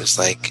 So it's just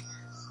like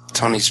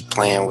Tony's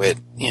playing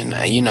with,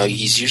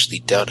 he's usually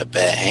dealt a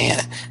bad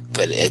hand,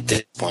 but at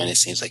this point it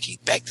seems like he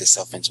backed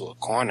himself into a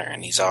corner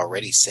and he's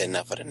already setting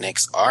up for the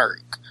next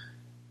arc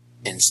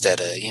instead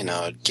of,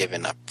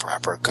 giving a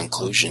proper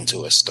conclusion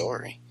to a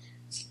story.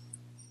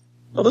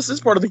 Well, this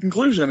is part of the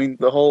conclusion. I mean,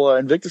 the whole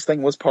Invictus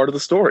thing was part of the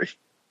story.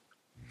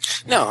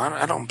 No,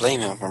 I don't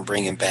blame him for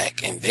bringing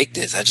back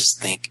Invictus. I just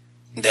think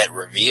that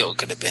reveal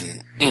could have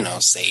been,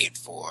 saved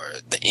for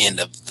the end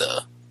of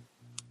the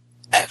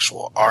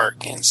actual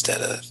arc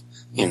instead of,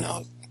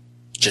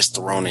 just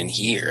thrown in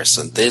here.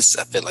 So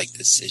I feel like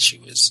this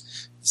issue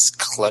is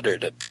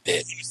cluttered a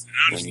bit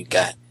when you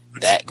got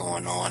that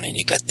going on and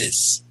you got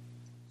this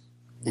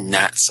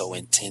not so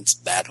intense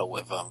battle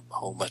with a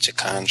whole bunch of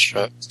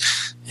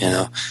constructs,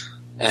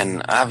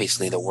 And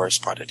obviously the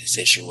worst part of this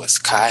issue was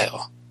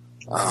Kyle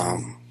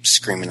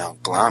screaming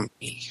out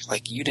Glommy.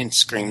 Like, you didn't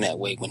scream that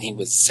way when he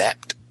was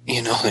zapped,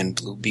 in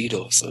Blue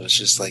Beetle. So it's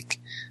just like...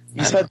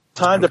 He's had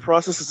time to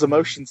process his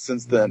emotions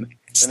since then.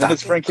 And then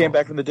his friend came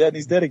back from the dead and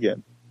he's dead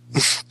again.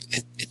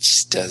 It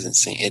just doesn't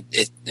seem...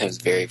 It was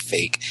very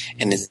fake.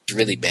 And it's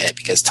really bad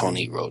because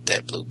Tony wrote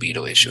that Blue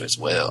Beetle issue as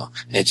well.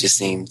 It just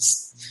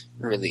seems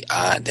really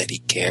odd that he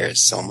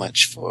cares so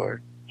much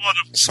for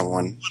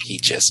someone he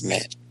just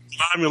met.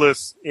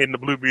 Romulus in the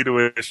Blue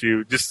Beetle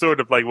issue just sort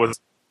of like was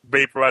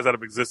vaporized out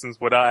of existence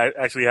without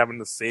actually having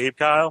to save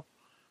Kyle.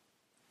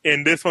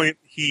 In this one,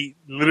 he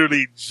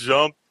literally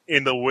jumped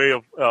in the way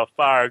of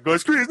fire, going,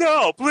 "Scream,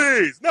 no,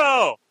 please,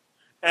 no!"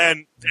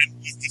 And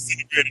he's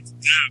disintegrated to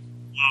death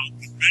while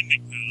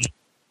defending Kyle.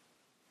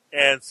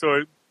 And so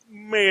it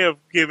may have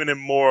given him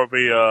more of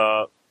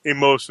a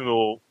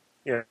emotional,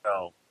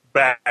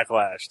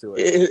 backlash to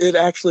it. It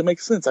actually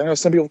makes sense. I know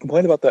some people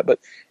complain about that, but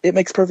it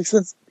makes perfect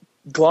sense.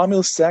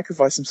 Glomulus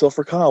sacrificed himself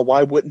for Kyle.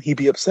 Why wouldn't he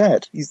be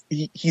upset?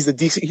 He's a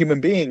decent human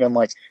being,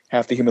 unlike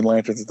half the Human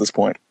Lanterns at this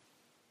point.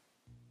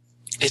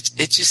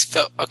 It just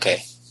felt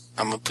okay.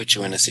 I'm gonna put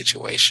you in a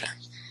situation.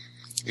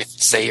 If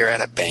say you're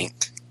at a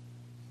bank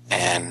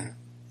and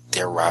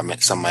they're robbing,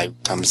 somebody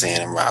comes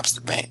in and robs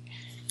the bank.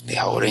 They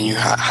holding you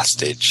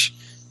hostage,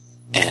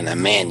 and a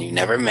man you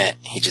never met,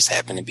 he just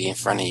happened to be in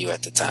front of you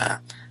at the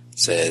time,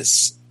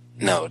 says,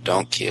 "No,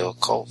 don't kill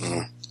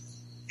Colton,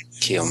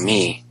 kill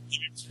me,"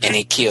 and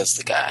he kills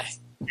the guy.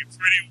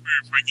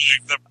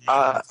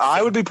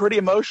 I would be pretty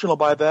emotional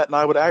by that, and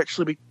I would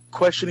actually be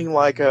questioning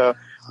why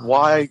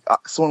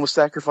someone was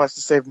sacrificed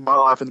to save my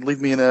life and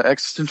leave me in an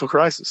existential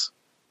crisis.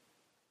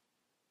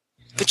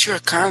 But you're a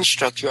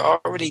construct. You're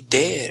already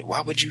dead.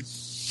 Why would you?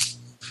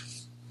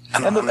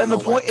 And the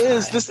point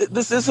is,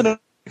 this isn't a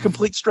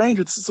complete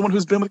stranger. This is someone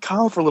who's been with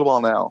Kyle for a little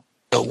while now.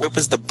 So where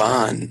was the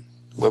bond?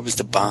 Where was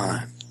the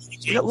bond?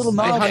 We got little They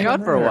nods hung out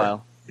here for a and there.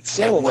 while. It's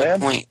subtle,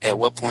 man. At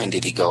what point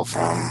did he go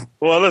from?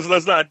 Well,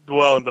 let's not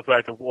dwell on the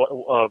fact of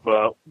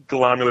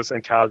Glomulus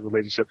and Kyle's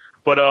relationship,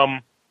 but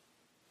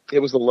It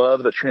was the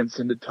love that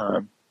transcended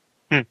time.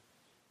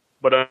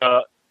 But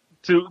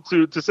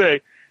to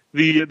say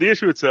the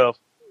issue itself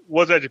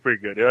was actually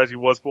pretty good. It actually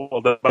was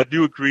well done. But I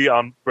do agree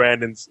on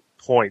Brandon's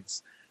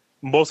points.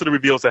 Most of the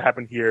reveals that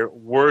happened here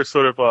were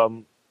sort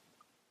of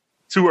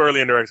too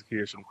early in their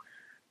execution,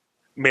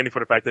 mainly for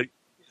the fact that,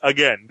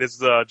 again, this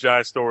is a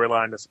giant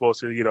storyline that's supposed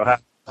to,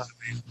 have.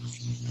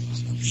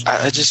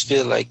 I just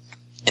feel like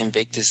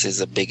Invictus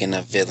is a big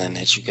enough villain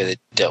that you could have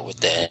dealt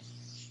with that,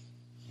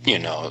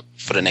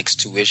 for the next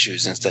 2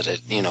 issues instead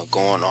of,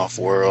 going off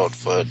world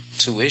for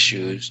 2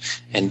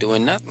 issues and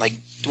doing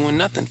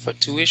nothing for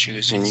 2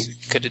 issues, and you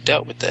could have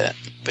dealt with that,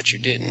 but you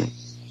didn't.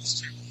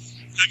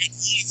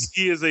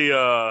 He is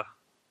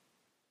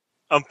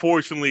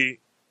unfortunately,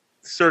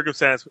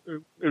 circumstance,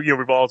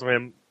 revolves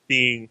around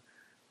him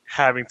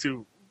having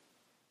to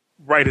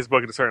write his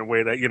book in a certain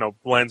way that,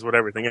 blends with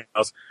everything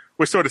else,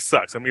 which sort of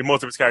sucks. I mean,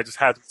 most of his guys just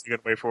had to be taken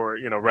away for,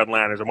 Red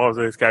Lanterns, or most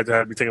of his guys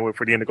had to be taken away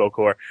for the Indigo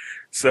Corps.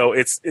 So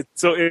it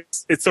sort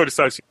of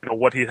sucks,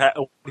 what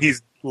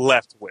he's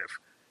left with.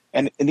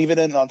 And even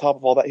then, on top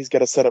of all that, he's got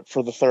to set up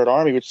for the Third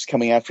Army, which is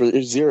coming after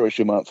his 0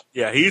 issue month.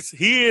 Yeah, he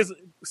is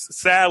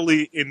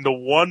sadly in the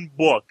one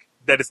book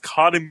that is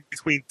caught in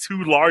between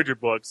 2 larger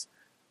books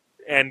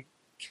and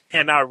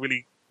cannot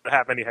really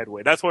have any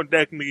headway. That's when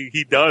technically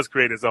he does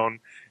create his own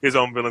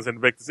villains in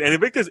Invictus. And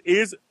Invictus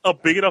is a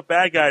big enough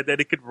bad guy that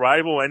it could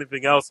rival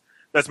anything else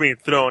that's being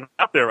thrown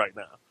out there right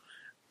now.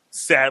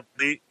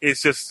 Sadly,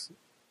 it's just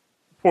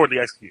poorly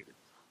executed.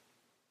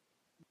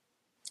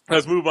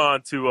 Let's move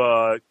on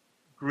to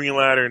Green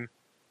Lantern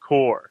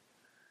Corps,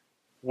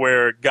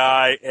 where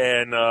Guy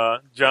and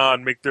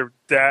John make their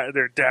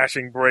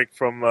dashing break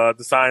from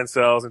the science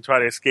cells and try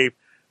to escape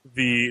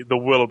the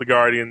will of the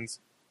Guardians'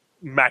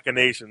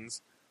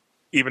 machinations,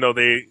 even though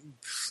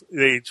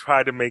they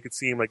try to make it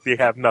seem like they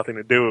have nothing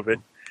to do with it.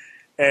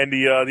 And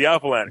the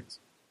Alpha Lanterns.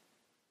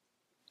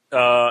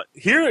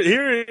 Here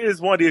is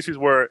one of the issues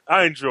where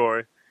I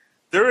enjoy.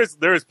 There is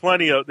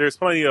plenty of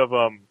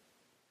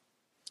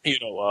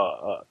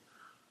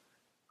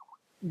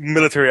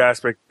military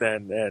aspect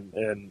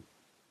and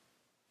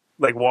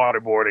like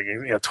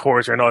waterboarding and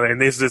torture and all that.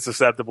 And is this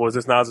acceptable? Is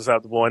this not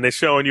acceptable? And they're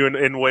showing you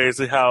in ways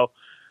that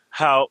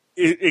how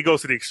it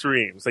goes to the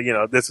extremes. Like,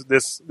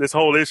 this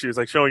whole issue is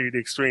like showing you the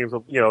extremes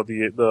of,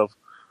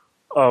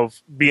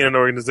 of being an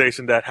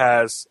organization that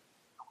has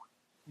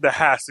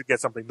to get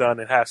something done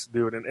and has to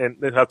do it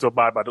and they have to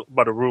abide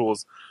by the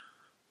rules.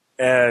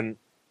 And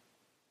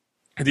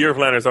the Earth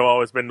Lanterns have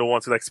always been the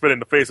ones who spit in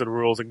the face of the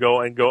rules and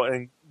go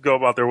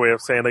about their way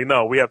of saying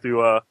no, we have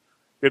to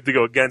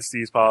go against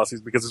these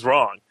policies because it's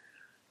wrong.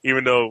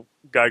 Even though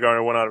Guy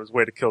Gardner went out of his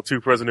way to kill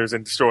 2 prisoners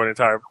and destroy an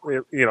entire,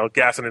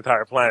 gas an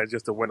entire planet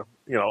just to win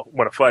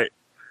a fight.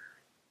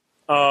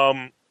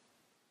 But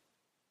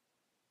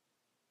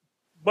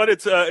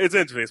it's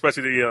interesting,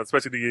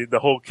 especially the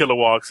whole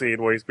Kilowog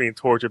scene where he's being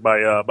tortured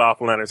by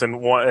Alpha Lanterns and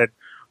one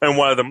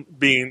of them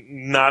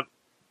being not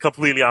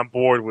completely on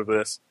board with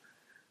this.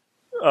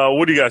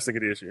 What do you guys think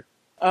of the issue?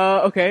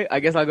 Okay, I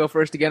guess I'll go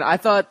first again. I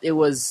thought it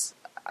was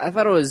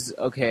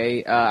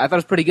okay. I thought it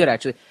was pretty good,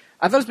 actually.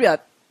 I thought it was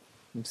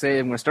I'm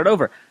going to start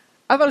over.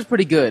 I thought it was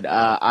pretty good.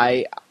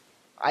 I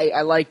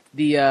liked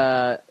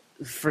the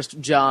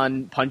first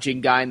John punching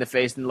Guy in the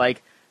face and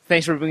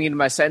thanks for bringing me to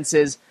my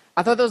senses.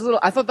 I thought that was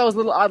a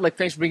little odd.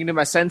 Thanks for bringing me to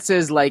my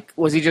senses.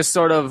 Was he just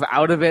sort of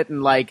out of it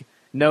and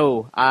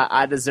no,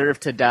 I deserve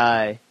to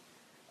die.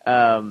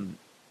 I'm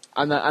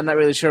not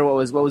really sure what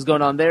was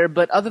going on there,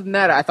 but other than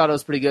that, I thought it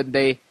was pretty good.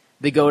 They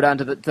go down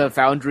to the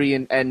foundry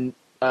and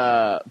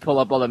pull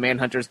up all the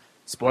Manhunters.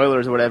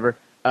 Spoilers or whatever.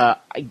 I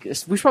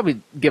guess we should probably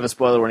give a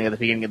spoiler warning at the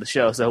beginning of the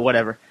show, so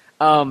whatever.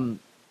 No,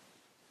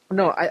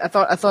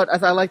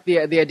 I liked the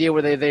idea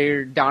where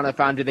they're down at the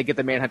foundry, they get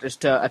the Manhunters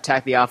to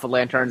attack the Alpha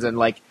Lanterns and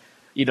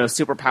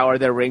superpower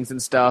their rings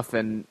and stuff,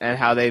 and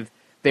how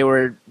they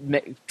were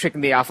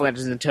tricking the Alpha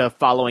Lanterns into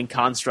following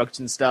constructs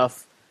and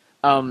stuff.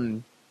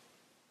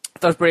 I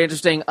thought it was pretty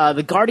interesting.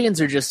 The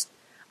Guardians are just,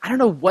 I don't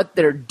know what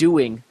they're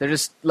doing. They're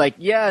just like,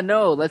 yeah,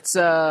 no, let's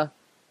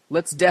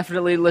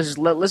definitely let's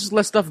just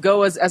let stuff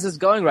go as it's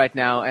going right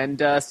now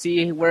and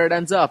see where it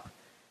ends up.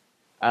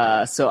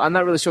 So I'm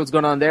not really sure what's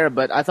going on there,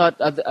 but I thought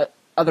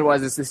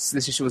otherwise this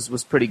issue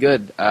was pretty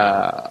good.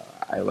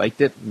 I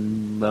liked it.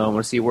 And I want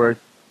to see where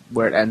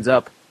it ends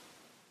up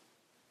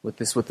with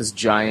this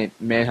giant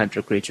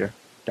manhunter creature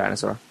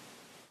dinosaur.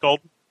 Gold.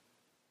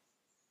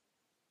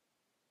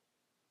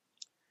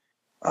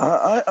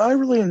 I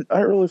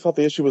really thought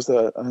the issue was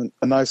a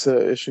nice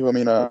issue. I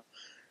mean,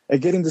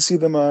 and getting to see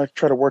them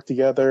try to work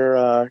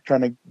together,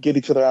 trying to get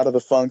each other out of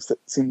the funks that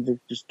seem to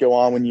just go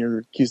on when you're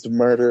accused of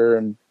murder,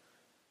 and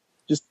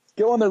just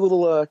go on their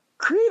little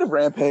creative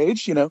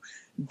rampage. You know,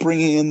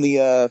 bringing in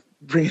the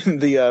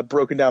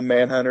broken down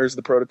manhunters,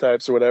 the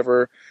prototypes or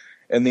whatever,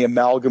 and the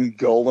amalgam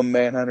golem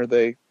manhunter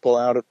they pull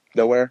out of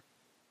nowhere.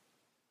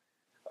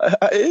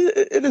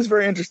 It is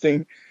very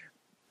interesting.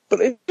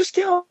 But I just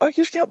can't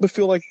but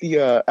feel like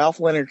the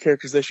Alpha Lantern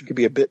characterization could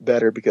be a bit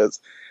better because,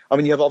 I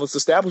mean, you have all this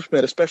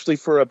establishment, especially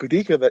for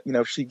Boudica, that, you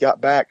know, she got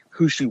back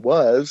who she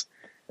was,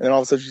 and then all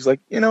of a sudden she's like,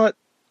 you know what,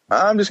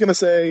 I'm just going to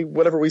say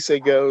whatever we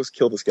say goes,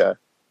 kill this guy.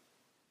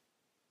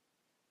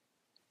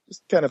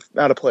 Just kind of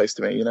out of place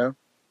to me, you know?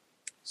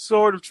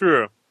 Sort of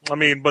true. I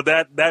mean, but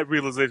that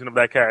realization of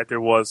that character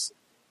was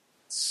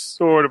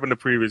sort of in the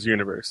previous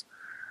universe.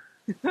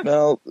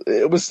 Well,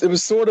 it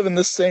was sort of in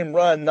this same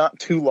run not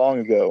too long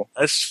ago.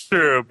 That's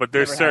true, but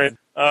there's certain.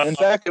 In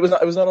fact, it was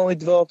not only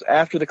developed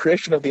after the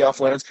creation of the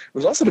Alpha Lanterns, it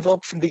was also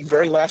developed from the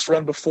very last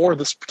run before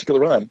this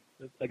particular run.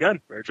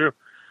 Again, very true.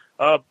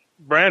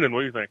 Brandon, what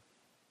do you think?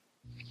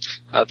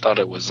 I thought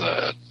it was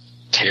a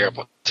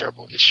terrible,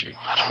 terrible issue.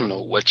 I don't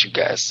know what you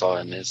guys saw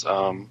in this.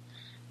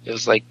 It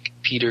was like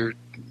Peter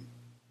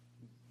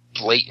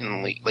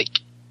blatantly,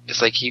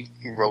 it's like he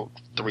wrote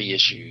 3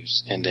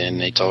 issues, and then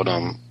they told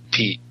him,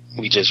 Pete,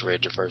 we just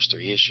read your first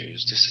 3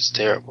 issues. This is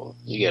terrible.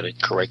 You got to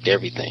correct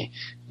everything.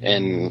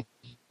 And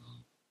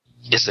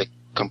it's a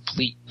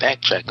complete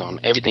backtrack on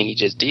everything he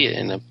just did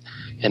in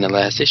the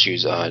last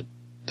issues. The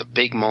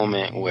big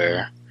moment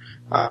where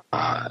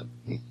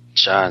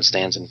John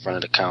stands in front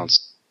of the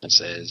council and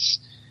says,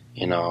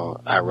 you know,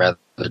 I'd rather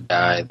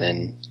die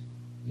than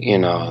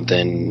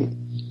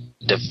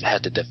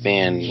had to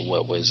defend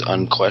what was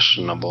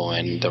unquestionable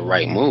and the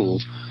right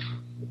move.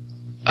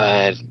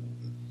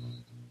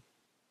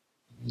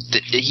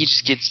 He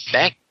just gets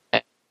back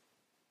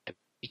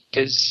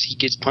because he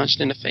gets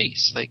punched in the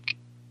face. Like,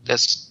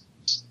 that's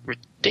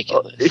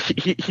ridiculous.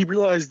 He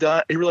realized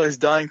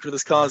dying for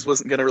this cause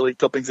wasn't going to really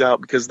help things out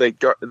because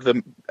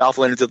the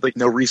Alpha Lanterns did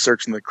no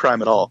research in the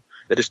crime at all.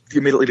 They just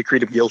immediately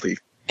decreed him guilty.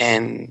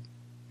 And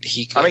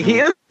he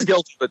is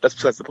guilty, but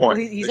that's the point.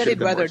 Well, he said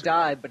he'd rather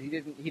die, but he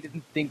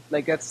didn't think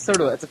that's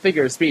a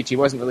figure of speech. He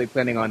wasn't really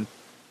planning on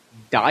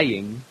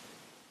dying.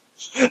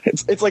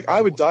 It's like, I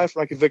would die for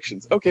my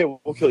convictions. Okay,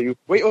 we'll kill you.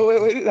 Wait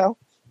now.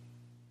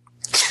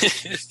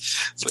 He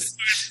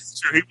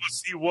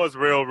was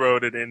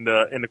railroaded in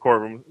the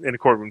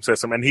courtroom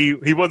system, and he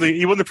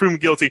wasn't proven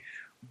guilty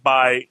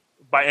by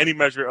any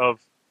measure of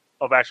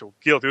actual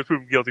guilt. He was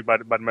proven guilty by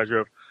the measure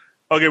of,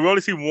 okay, we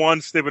only see one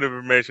snippet of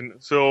information,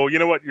 so you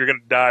know what, you're gonna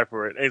die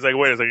for it. And he's like,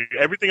 wait a second,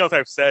 everything else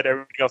I've said,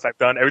 everything else I've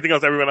done, everything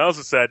else everyone else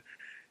has said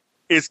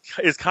is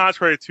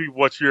contrary to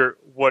what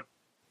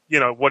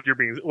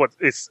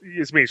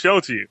is being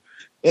shown to you.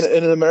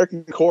 In an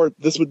American court,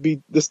 this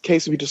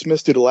case would be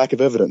dismissed due to lack of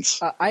evidence.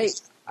 I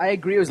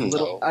agree. It was a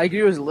little. I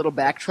agree. It was a little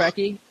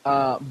backtracky.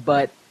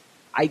 But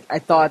I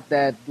thought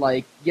that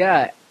I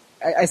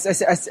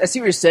see what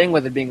you're saying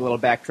with it being a little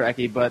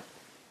backtracky, but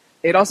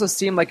it also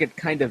seemed like it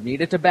kind of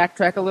needed to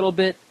backtrack a little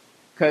bit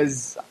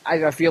because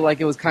I feel like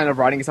it was kind of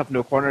writing itself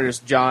into a corner.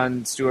 Just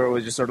John Stewart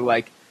was just sort of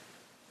like,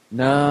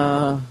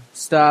 nah,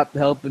 stop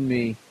helping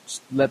me.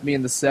 Just let me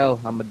in the cell.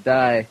 I'm gonna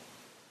die.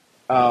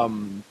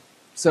 While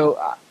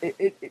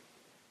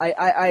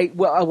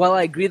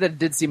I agree that it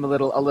did seem a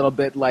little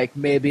bit like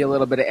maybe a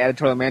little bit of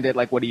editorial mandate,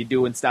 like what do you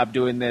do and stop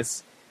doing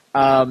this?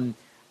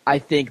 I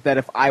think that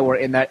if I were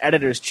in that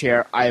editor's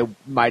chair, I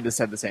might have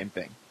said the same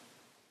thing.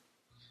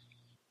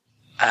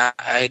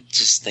 I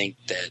just think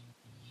that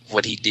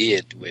what he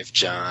did with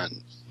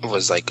John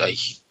was like a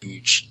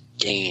huge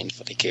gain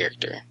for the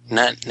character.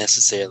 Not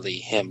necessarily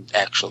him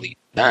actually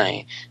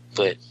dying,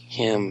 but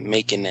him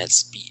making that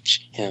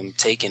speech, him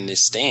taking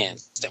this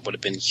stance that would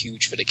have been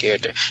huge for the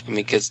character. I mean,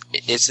 because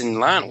it's in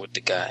line with the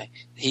guy.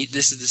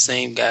 This is the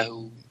same guy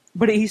who.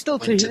 But he still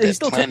took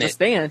the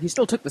stand. He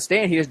still took the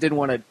stand. He just didn't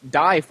want to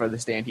die for the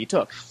stand he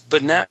took.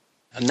 But now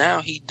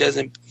he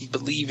doesn't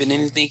believe in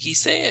anything he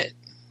said.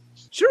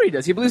 Sure, he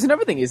does. He believes in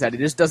everything he said. He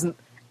just doesn't.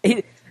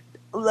 He's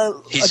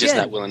just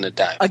not willing to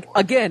die.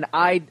 Again,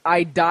 I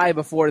die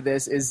before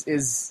this.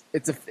 It's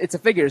a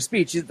figure of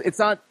speech. It's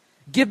not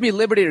give me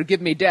liberty or give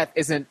me death.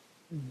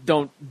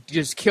 Don't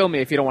just kill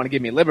me if you don't want to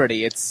give me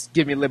liberty. It's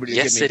give me liberty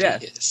or give me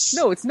death. Is.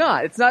 No, it's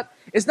not. It's not.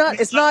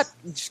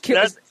 Just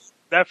kill.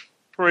 That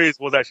phrase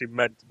was actually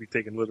meant to be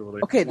taken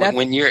literally. Okay,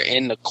 when you're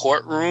in the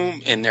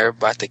courtroom and they're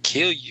about to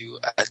kill you,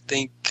 I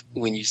think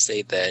when you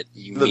say that,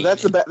 you mean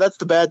That's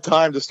the bad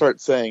time to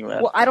start saying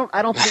that. Well, I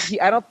don't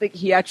think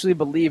he actually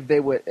believed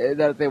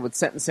that they would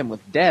sentence him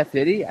with death,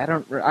 did he? I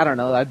don't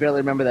know. I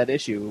barely remember that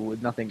issue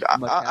with nothing.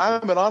 Much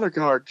I'm an honor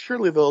guard.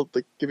 Surely they'll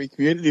give me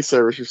community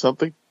service or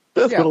something.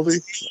 Death penalty.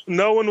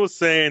 No one was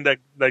saying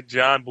that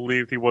John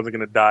believed he wasn't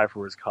going to die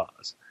for his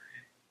cause.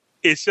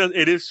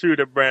 It is true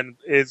that Brandon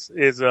is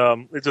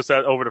just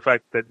over the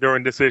fact that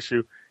during this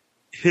issue,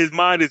 his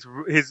mind is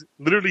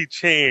literally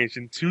changed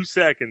in 2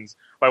 seconds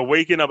by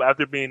waking up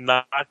after being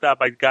knocked out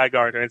by Guy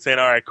Gardner and saying,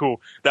 "All right, cool,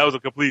 that was a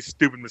complete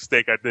stupid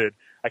mistake I did.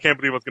 I can't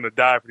believe I was going to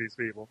die for these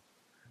people."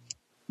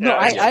 No,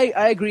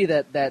 I agree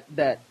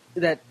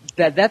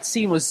that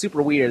scene was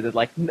super weird. That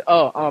I'm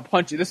gonna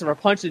punch you. This is for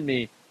punching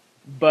me,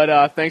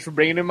 but thanks for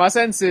bringing in my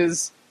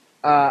senses.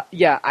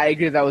 Yeah, I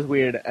agree that was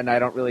weird, and I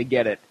don't really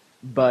get it.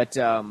 But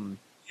all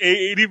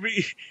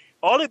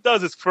it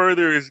does is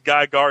further is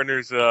Guy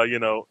Gardner's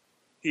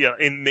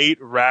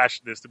innate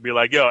rashness to be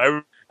like,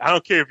 yo, I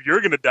don't care if you're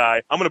going to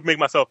die. I'm going to make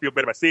myself feel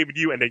better by saving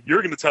you, and then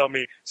you're going to tell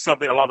me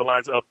something along the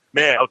lines of,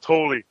 man, I'll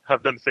totally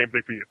have done the same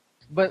thing for you.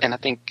 And I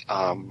think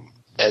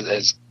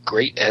as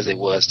great as it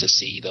was to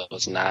see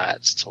those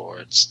nods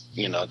towards,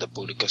 the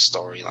Boudica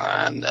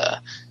storyline,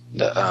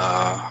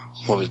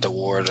 what was the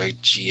Ward or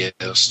GL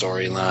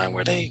storyline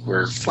where they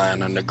were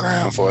flying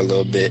underground for a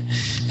little bit,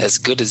 as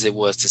good as it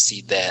was to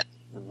see that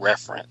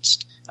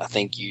referenced, I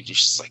think you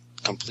just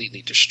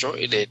completely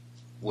destroyed it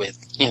with,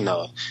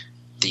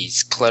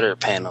 these clutter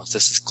panels.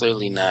 This is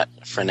clearly not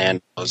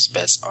Fernando's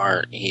best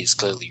art. He's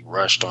clearly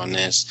rushed on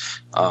this.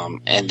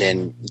 And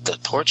then the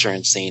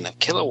torturing scene of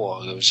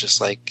Kilowog, it was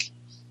just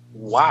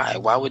why?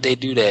 Why would they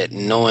do that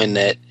knowing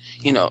that,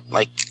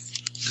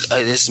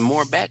 there's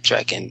more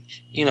backtracking.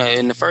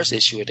 In the first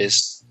issue of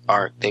this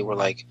arc, they were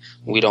like,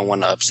 we don't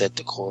want to upset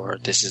the core.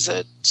 This is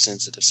a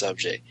sensitive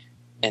subject.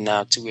 And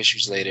now 2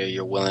 issues later,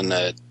 you're willing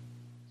to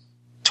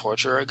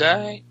torture a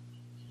guy?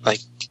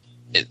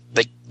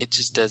 It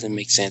just doesn't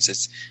make sense.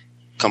 It's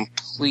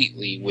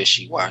completely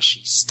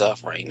wishy-washy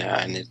stuff right now,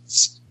 and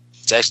it's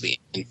actually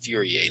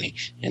infuriating.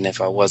 And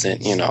if I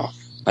wasn't,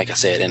 like I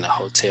said, in a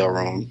hotel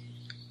room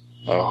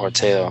or a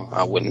hotel,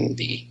 I wouldn't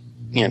be,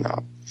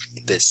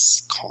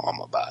 this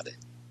calm about it.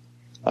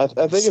 I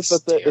think it's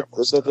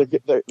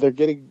that they're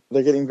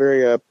getting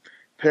very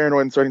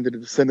paranoid and starting to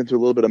descend into a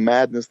little bit of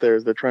madness there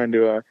as they're trying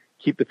to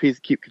keep the peace,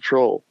 keep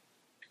control.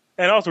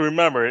 And also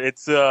remember,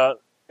 it's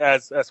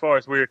as far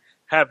as we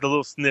have the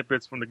little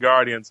snippets from the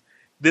Guardians,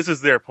 this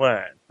is their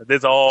plan.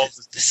 This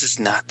is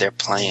not their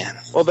plan.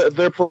 Well,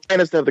 their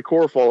plan is to have the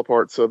core fall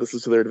apart, so this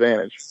is to their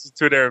advantage.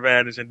 To their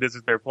advantage, and this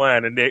is their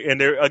plan. And they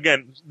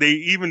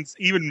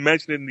even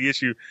mentioned in the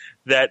issue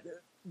that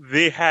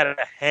they had a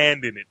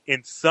hand in it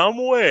in some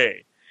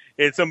way,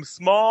 in some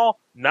small,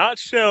 not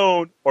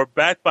shown or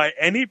backed by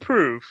any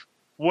proof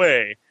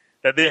way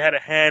that they had a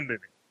hand in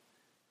it,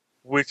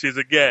 which is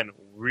again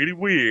really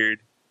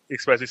weird,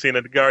 especially seeing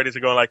that the Guardians are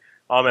going like,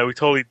 "Oh man, we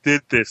totally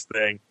did this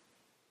thing.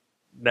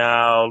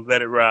 Now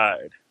let it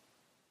ride."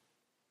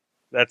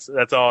 That's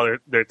all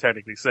they're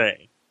technically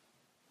saying.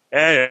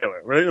 Anyway,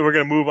 we're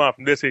going to move on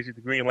from this issue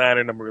to Green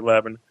Lantern number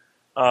 11.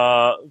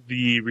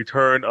 The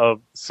return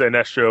of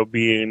Sinestro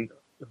being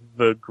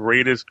the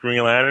greatest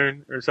Green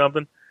Lantern or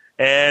something,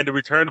 and the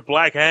return of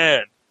Black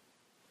Hand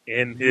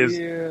in his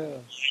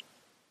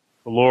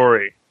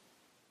glory.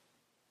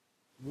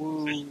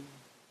 Woo. Is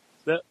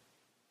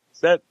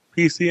that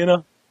PC enough?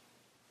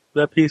 Is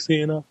that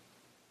PC enough?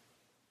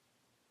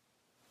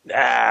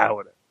 Nah,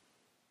 whatever.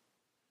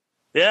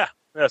 Yeah,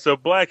 so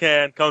Black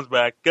Hand comes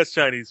back, gets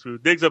Chinese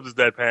food, digs up his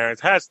dead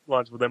parents, has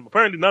lunch with them.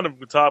 Apparently none of them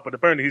can talk, but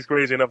apparently he's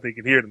crazy enough that he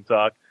can hear them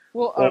talk.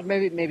 Well,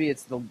 maybe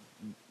it's the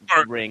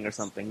ring or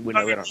something. We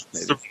don't know.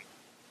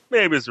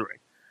 Maybe it's the ring.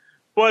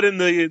 But in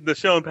the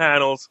shown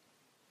panels,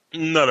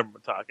 none of them are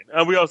talking.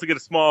 And we also get a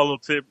small little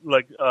tip,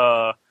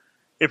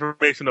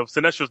 information of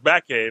Sinestro's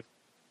Batcave.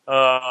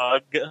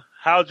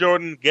 Hal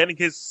Jordan getting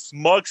his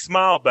smug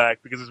smile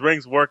back because his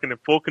ring's working in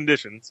full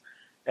conditions.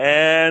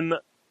 And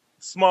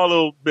small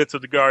little bits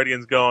of the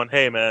Guardians going,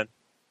 "Hey man,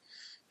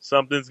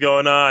 something's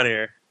going on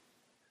here.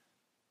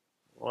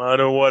 I don't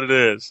know what it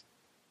is."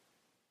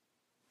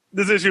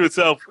 This issue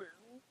itself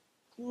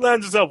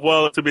lends itself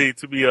well to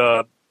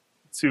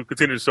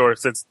continue the story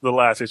since the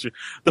last issue.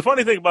 The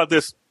funny thing about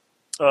this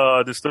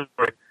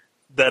story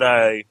that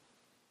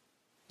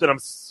I'm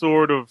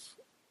sort of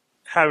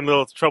having a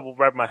little trouble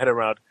wrapping my head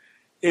around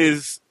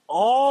is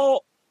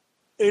all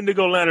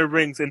Indigo Lantern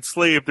rings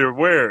enslave their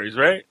wearers,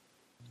 right?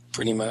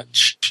 Pretty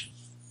much.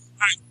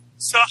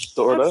 So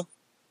Sort of.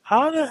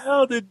 How the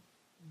hell did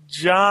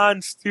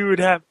John Stewart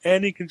have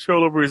any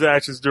control over his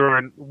actions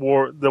during the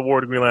War of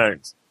the Green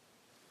Lanterns?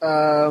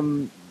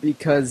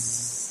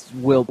 Because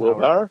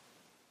willpower.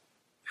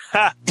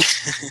 Ha!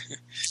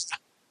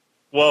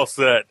 Well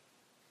said.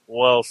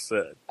 Well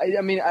said.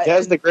 I mean, he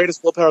has the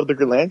greatest willpower of the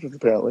Green Lanterns,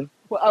 apparently.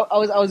 Well, I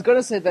was going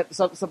to say that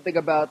something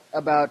about.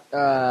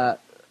 I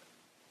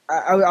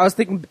was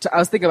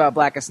thinking about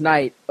Blackest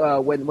Night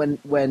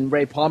when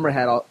Ray Palmer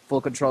had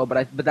full control,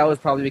 but that was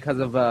probably because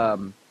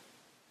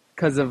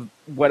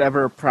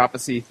whatever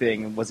prophecy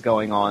thing was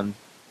going on,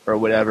 or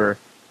whatever.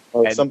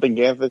 Or And- something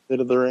Ganthet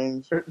did of the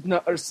rings.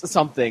 or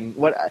something.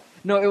 What?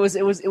 No, it was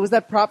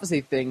that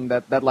prophecy thing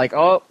that like,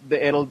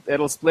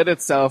 it'll split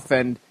itself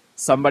and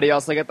somebody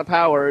else will get the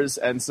powers,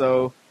 and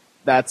so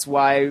that's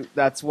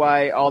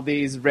why all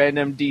these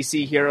random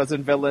DC heroes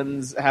and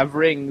villains have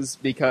rings,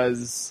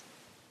 because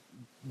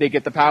they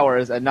get the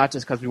powers, and not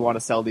just because we want to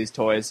sell these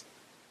toys.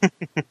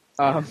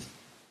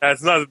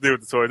 Has nothing to do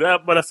with the toy.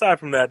 But aside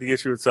from that, the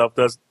issue itself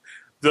does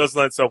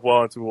lend itself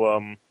well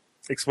into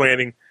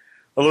explaining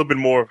a little bit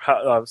more of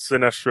how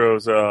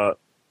Sinestro's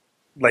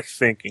like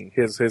thinking,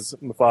 his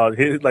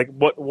mythology, like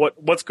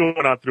what's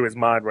going on through his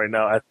mind right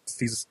now as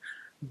he's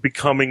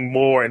becoming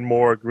more and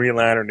more Green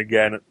Lantern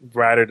again,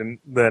 rather than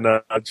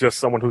just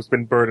someone who's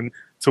been burdened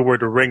to wear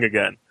the ring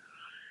again.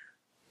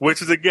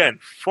 Which is again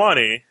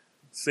funny,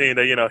 seeing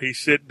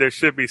that there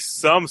should be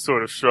some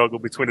sort of struggle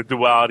between the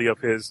duality of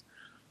his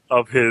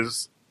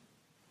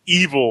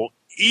evil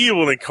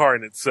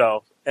incarnate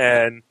self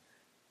and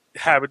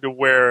having to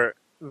wear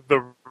the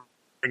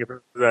ring of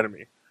his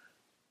enemy.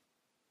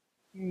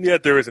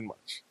 Yet there isn't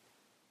much.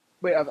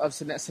 Wait, of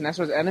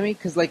Sinestro's enemy?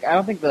 Because like, I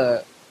don't think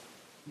the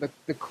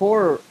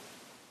core.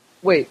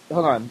 Wait,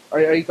 hold on.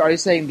 Are you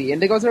saying the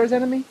Indigos are his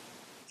enemy?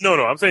 No,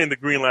 I'm saying the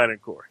Green Lantern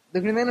Corps.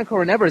 The Green Lantern Corps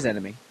were never his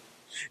enemy.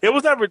 It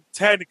was never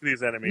technically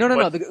his enemy. No.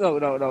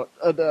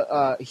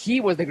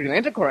 He was the Green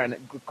Lantern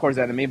Corps'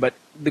 enemy, but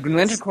the Green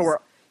Lantern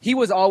Corps, he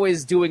was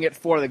always doing it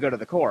for the good of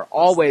the Corps.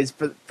 Always,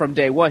 from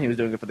day one, he was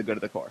doing it for the good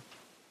of the Corps.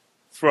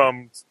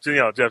 From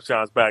Jeff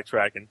Johns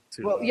backtracking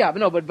to. Well, yeah,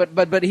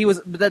 but he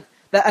was. But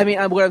that I mean,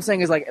 what I'm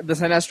saying is like the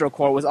Sinestro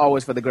Corps was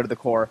always for the good of the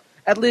Corps.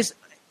 At least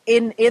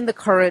in the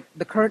current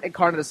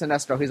incarnate of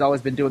Sinestro, he's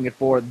always been doing it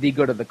for the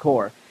good of the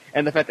Corps.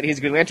 And the fact that he's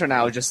Green Lantern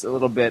now is just a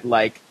little bit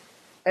like.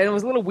 And it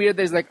was a little weird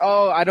that he's like,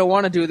 oh, I don't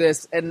want to do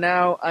this, and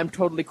now I'm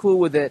totally cool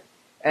with it,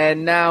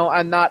 and now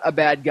I'm not a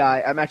bad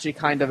guy. I'm actually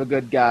kind of a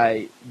good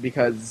guy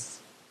because,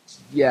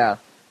 yeah.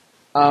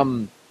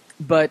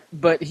 But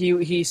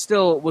he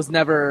still was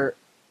never.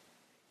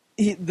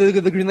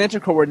 The Green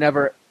Lantern Corps were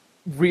never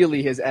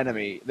really his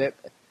enemy.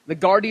 The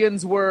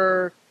Guardians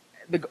were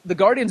the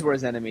Guardians were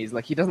his enemies.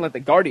 Like, he doesn't like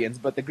the Guardians,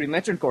 but the Green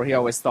Lantern Corps he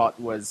always thought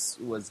was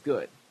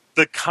good.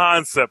 The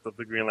concept of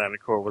the Green Lantern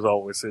Corps was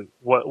always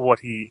what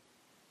he.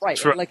 Right,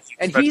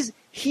 and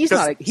he's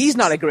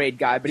not a great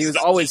guy, but he was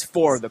always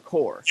for the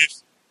Corps.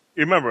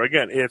 Remember,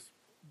 again, if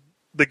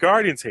the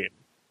Guardians hate him,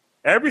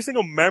 every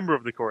single member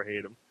of the Corps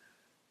hate him,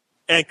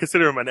 and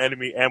consider him an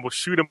enemy, and will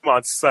shoot him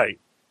on sight.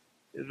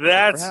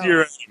 That's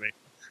your enemy.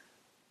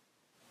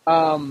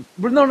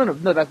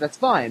 No, that's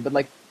fine. But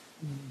like,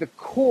 the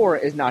Corps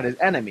is not his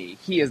enemy.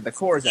 He is the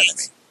Corps' enemy.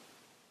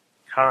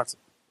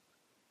 Concept.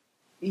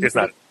 It's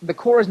not. The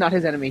Corps is not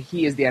his enemy.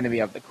 He is the enemy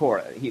of the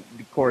Corps. The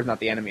Corps is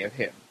not the enemy of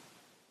him.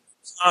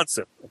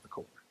 Concept of the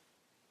Corps.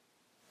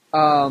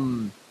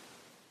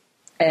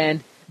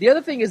 And the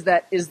other thing is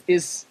that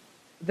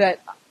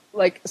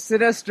like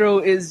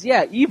Sinestro is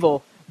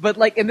evil, but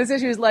like in this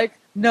issue is like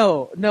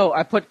no,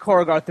 I put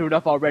Korrigar through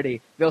enough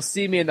already. They'll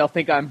see me and they'll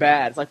think I'm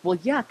bad. It's like, well,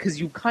 yeah, because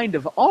you kind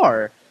of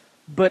are,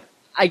 but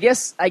I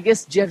guess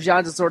Jeff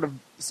Johns is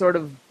sort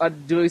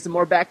of doing some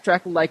more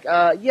backtracking. Like,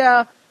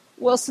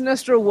 well,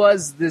 Sinestro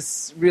was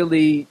this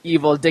really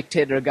evil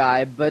dictator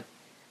guy, but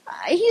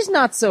he's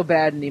not so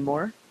bad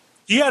anymore.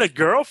 He had a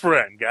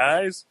girlfriend,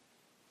 guys.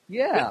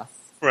 Yeah.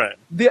 Friend.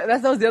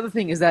 That was the other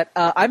thing is that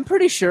I'm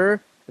pretty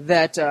sure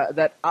that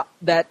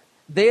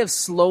they have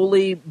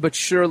slowly but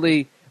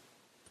surely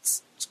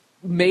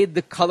made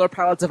the color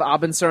palettes of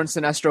Abin Sur and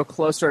Sinestro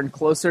closer and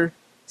closer,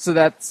 so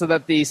that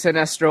the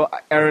Sinestro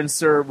Aaron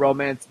Sur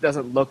romance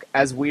doesn't look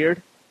as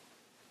weird.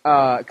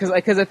 Because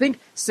I think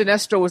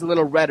Sinestro was a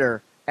little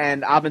redder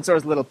and Abin Sur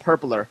was a little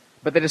purpler,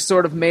 but they just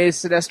sort of made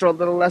Sinestro a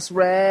little less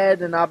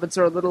red and Abin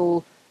Sur a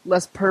little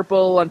less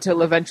purple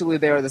until eventually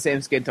they are the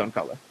same skin tone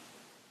color.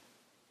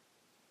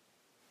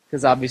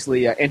 Because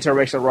obviously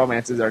interracial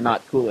romances are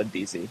not cool at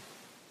DC.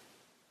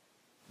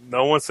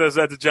 No one says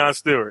that to Jon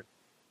Stewart.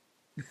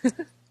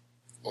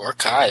 Or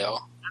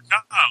Kyle.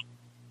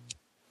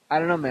 I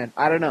don't know, man.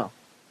 I don't know.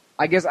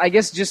 I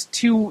guess just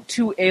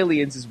two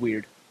aliens is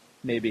weird.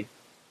 Maybe.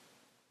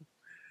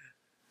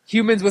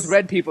 Humans with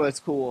red people is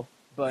cool,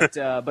 but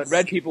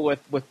red people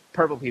with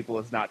purple people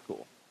is not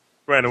cool.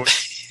 Brandon.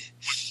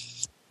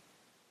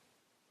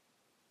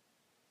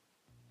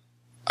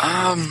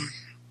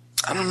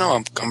 I don't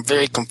know. I'm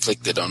very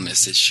conflicted on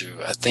this issue.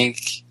 I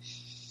think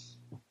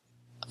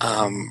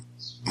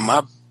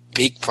my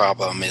big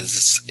problem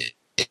is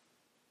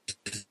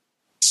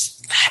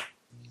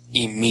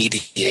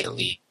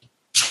immediately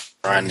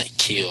trying to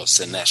kill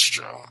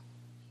Sinestro.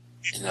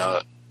 You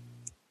know,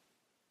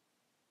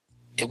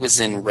 it was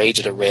in Rage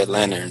of the Red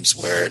Lanterns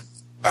where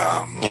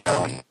Hal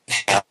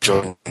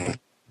Jordan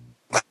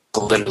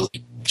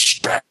literally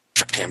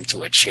strapped him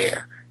to a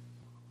chair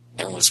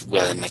and was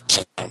willing to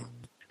kill him.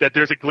 That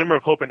there's a glimmer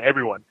of hope in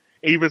everyone,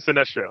 even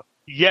Sinestro.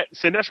 Yet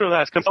Sinestro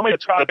has come so many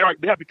trials,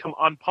 they have become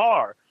on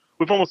par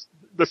with almost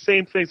the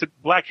same things that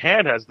Black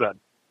Hand has done.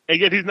 And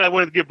yet he's not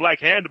willing to give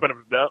Black Hand the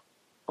benefit of the doubt.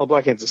 Well,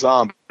 Black Hand's a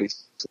zombie,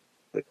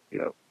 you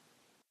know.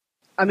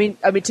 I mean,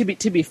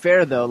 to be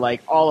fair though,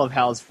 like all of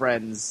Hal's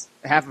friends,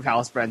 half of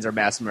Hal's friends are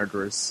mass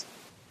murderers.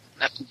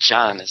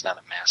 John is not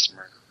a mass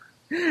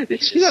murderer.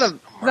 He's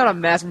not a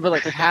mass murderer,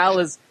 but like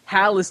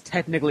Hal is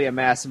technically a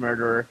mass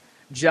murderer.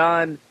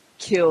 John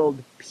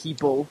killed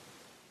people,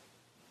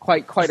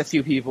 quite a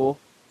few people.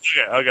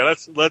 Okay.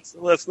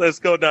 Let's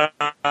go down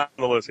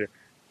the list here.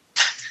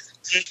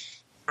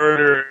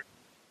 Murder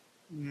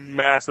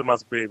massive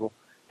amounts of people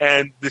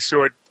and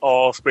destroyed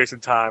all space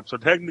and time. So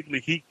technically,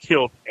 he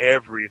killed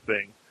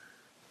everything,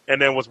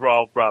 and then was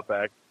all brought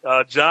back.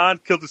 John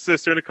killed his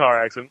sister in a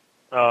car accident.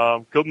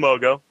 Killed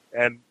Mogo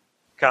and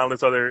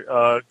countless other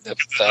the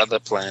other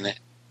planet.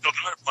 Killed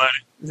another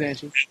planet.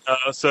 Xanshi.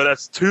 So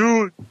that's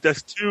two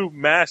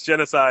mass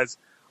genocides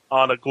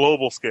on a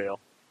global scale,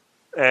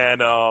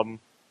 and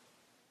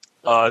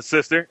his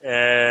sister,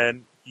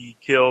 and he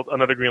killed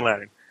another Green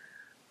Lantern.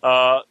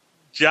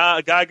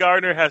 Guy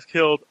Gardner has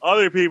killed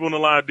other people in the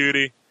line of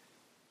duty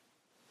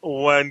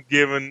when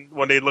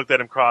they looked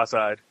at him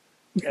cross-eyed,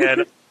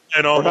 and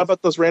or how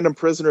about those random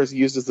prisoners he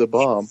used as a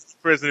bomb?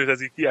 Prisoners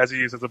as he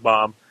used as a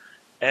bomb,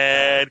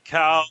 and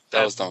Cal.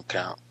 Those don't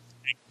count.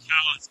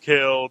 Cal has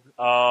killed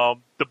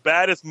the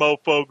baddest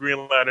mofo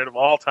Green Lantern of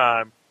all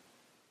time.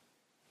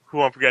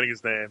 Who I'm forgetting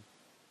his name.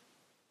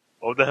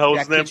 What the hell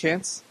is his name?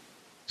 Chance?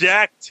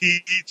 Jack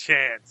T.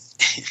 Chance.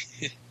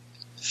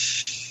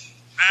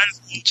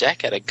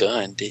 Jack had a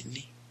gun, didn't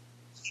he?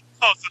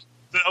 Oh, so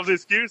that was the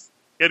excuse?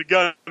 He had a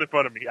gun in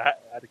front of me. I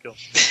had to kill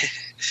him.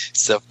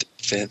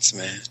 Self-defense,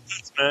 man.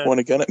 Want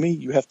a gun at me?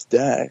 You have to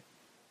die.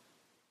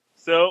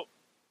 So,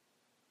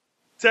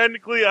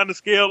 technically, on the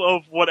scale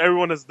of what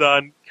everyone has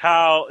done,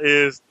 Cal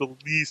is the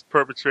least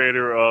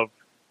perpetrator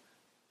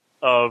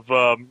of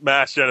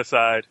mass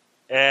genocide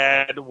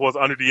and was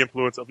under the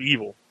influence of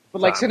evil.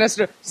 But like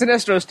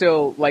Sinestro's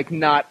still like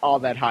not all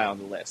that high on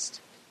the list.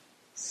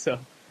 So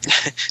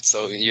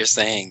So you're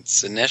saying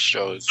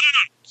Sinestro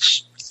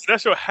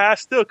has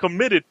still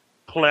committed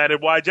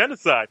planet-wide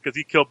genocide because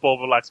he killed both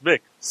of Lax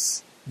Vic.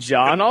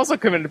 John also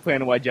committed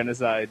planet-wide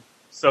genocide.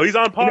 So he's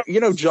on par.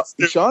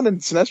 John and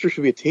Sinestro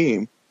should be a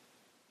team.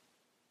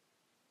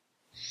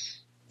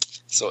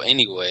 So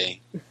anyway,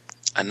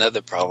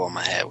 another problem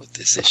I had with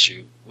this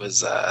issue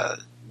was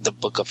the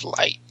Book of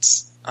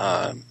Lights.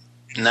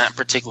 Not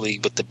particularly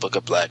with the Book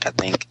of Black. I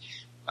think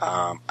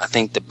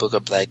the Book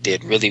of Black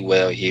did really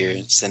well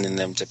here, sending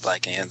them to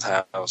Black Hand's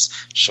house,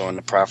 showing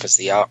the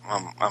prophecy.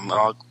 I'm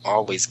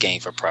always game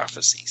for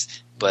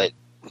prophecies, but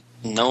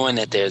knowing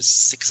that there's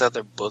 6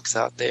 other books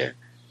out there,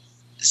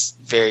 it's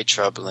very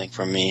troubling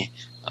for me.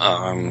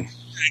 Like,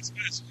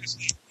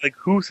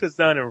 who sits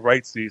down and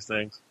writes these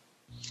things?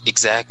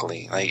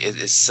 Exactly. Like,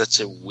 it's such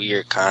a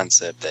weird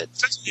concept that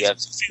you have.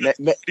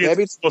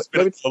 Maybe it's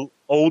the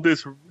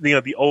oldest,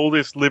 the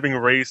oldest living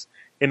race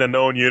in the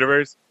known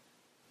universe.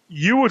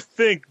 You would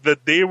think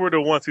that they were the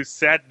ones who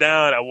sat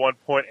down at one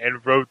point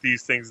and wrote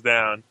these things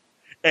down,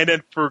 and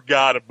then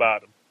forgot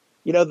about them.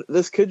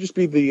 This could just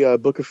be the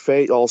Book of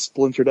Fate all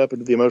splintered up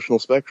into the emotional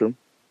spectrum.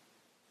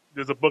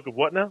 There's a Book of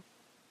what now?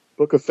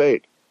 Book of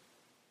Fate.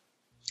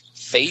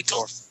 Fate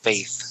or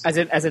faith? As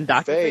in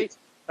Dr. Fate?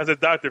 As a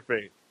Dr.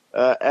 Fate.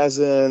 As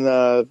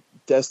in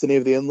Destiny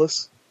of the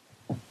Endless.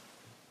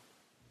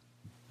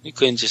 You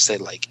couldn't just say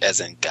like as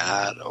in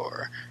God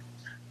or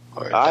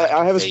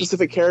I have a Fate.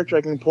 specific character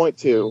I can point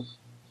to.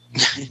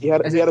 He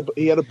had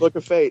a Book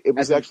of Fate. It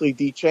was actually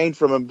dechained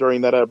from him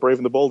during that Brave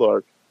and the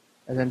Bulldog.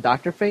 As in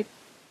Dr. Fate?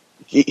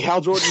 Hal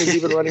Jordan was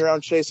even running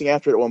around chasing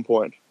after it at one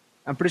point.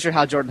 I'm pretty sure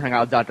Hal Jordan hung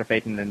out with Dr.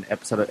 Fate in an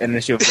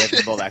issue of Brave and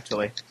the Bold,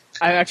 actually.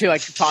 I'm actually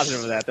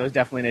positive of that. There was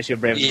definitely an issue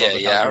of Brave and the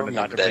Bold. Yeah, I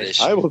remember that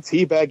issue. I will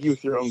teabag you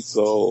with your own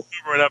soul.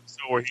 I remember an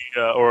episode where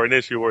or an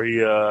issue where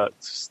he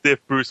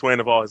stiffed Bruce Wayne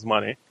of all his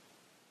money.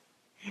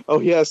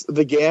 Oh yes,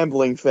 the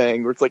gambling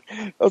thing. Where it's like,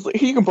 I was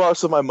like, you can borrow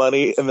some of my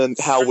money, and then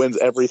Hal wins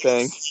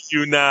everything.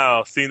 You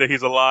now, seeing that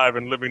he's alive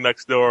and living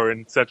next door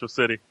in Central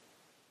City.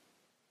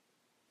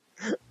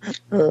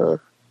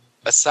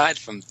 Aside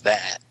from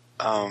that,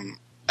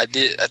 I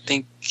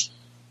think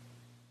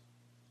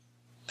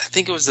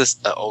it was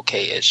just an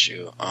okay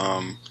issue.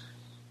 I'm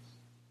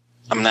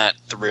not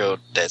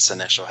thrilled that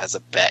Sinestro has a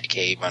bat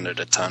cave under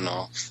the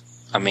tunnel.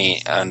 I'm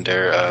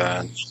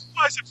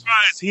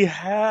surprised he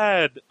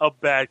had a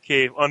bat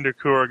cave under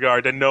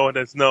Kuragard that no one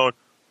has known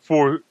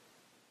for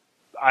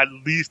at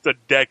least a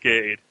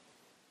decade.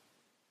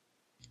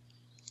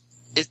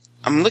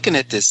 I'm looking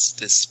at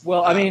this.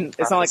 Well,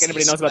 it's not like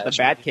anybody knows about the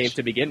bat cave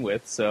to begin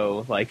with,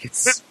 so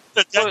it's.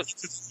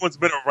 This one's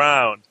been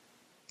around.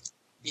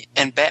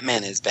 And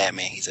Batman is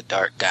Batman. He's a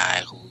dark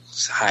guy who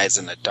hides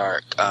in the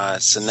dark.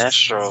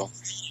 Sinestro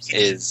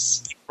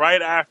is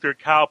right after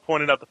Kyle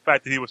pointed out the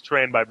fact that he was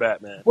trained by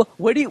Batman. Well,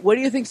 where do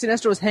you think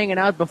Sinestro was hanging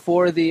out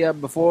before the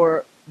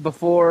Sinestro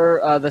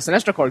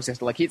Corps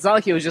existed? Like, it's not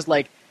like he was just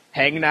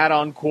hanging out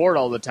on Court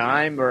all the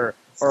time or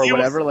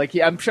whatever.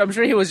 I'm sure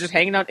he was just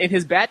hanging out in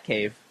his bat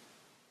cave,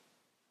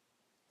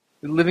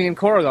 living in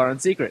Corrigan in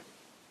secret.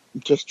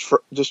 Just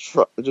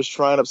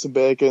frying up some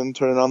bacon,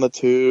 turning on the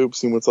tube,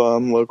 seeing what's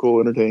on local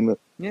entertainment.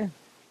 Yeah.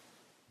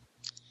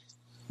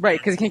 Right,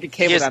 because you can't get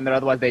cable down there,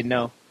 otherwise they'd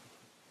know.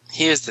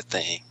 Here's the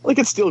thing. Like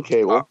it's still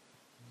cable.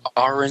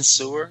 Aaron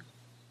Sewer,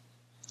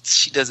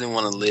 she doesn't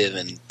want to live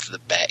in the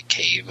bat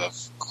cave of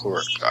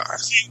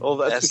Korgar. Well,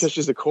 that's because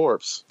she's a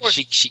corpse.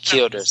 She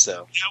killed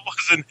herself. That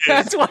wasn't his.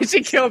 That's why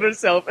she killed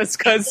herself. It's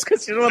because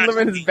she didn't want to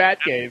live in his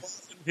bat cave.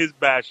 His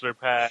bachelor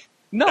pad.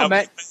 No, that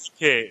man. was his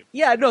cave.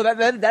 Yeah, no,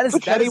 that is.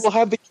 But Teddy will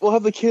have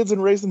the kids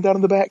and raise them down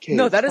in the bat cave.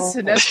 No, that is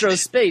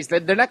Sinestro's space.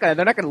 They're not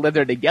gonna live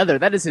there together.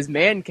 That is his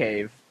man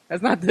cave.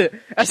 That's not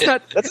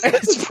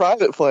That's his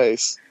private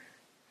place.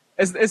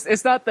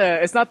 It's not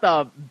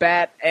the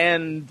bat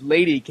and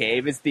lady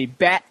cave. It's the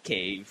bat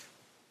cave.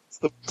 It's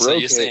the bro So you're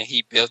cave. saying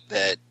he built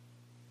that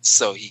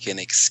so he can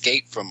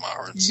escape from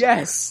Aaron Sewer?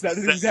 Yes, that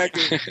is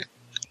exactly.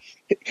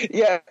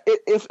 Yeah,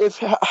 if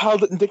Hal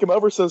didn't dick him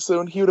over so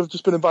soon, he would have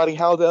just been inviting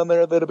Hal down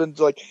there. They'd have been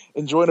like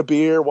enjoying a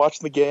beer,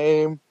 watching the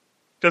game.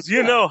 Because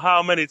you know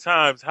how many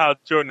times Hal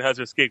Jordan has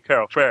escaped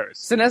Carol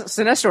Ferris.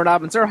 Sinestro and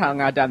Abensur hung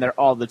out down there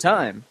all the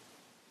time.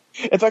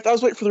 In fact, I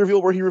was waiting for the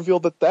reveal where he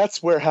revealed that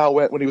that's where Hal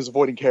went when he was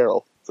avoiding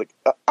Carol. It's like,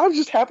 I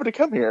just happened to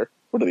come here.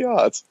 What are the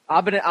odds?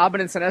 Abin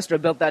and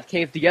Sinestro built that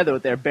cave together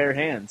with their bare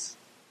hands.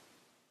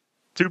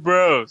 Two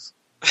bros.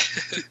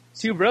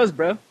 Two bros,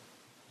 bro.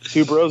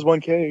 Two bros, one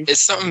cave.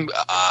 It's something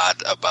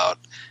odd about,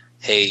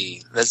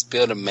 hey, let's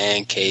build a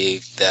man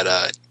cave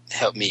that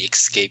help me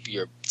escape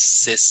your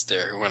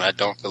sister when I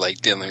don't feel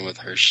like dealing with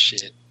her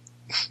shit.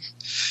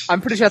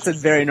 I'm pretty sure that's a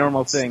very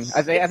normal thing.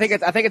 I think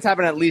it's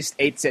happened at least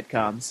 8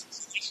 sitcoms.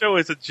 Show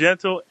is a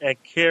gentle and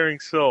caring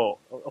soul.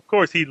 Of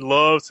course, he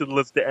loves to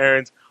listen to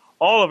Aaron's,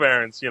 all of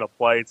Aaron's,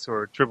 plights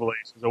or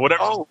tribulations or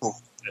whatever. Oh,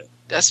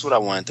 that's what I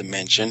wanted to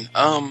mention.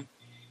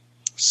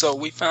 So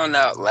we found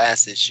out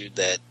last issue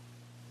that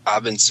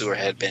Abensur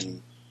had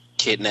been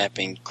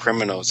kidnapping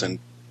criminals and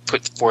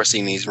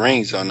forcing these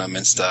rings on them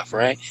and stuff,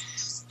 right?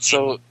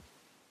 So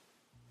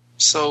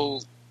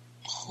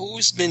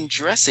who's been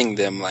dressing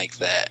them like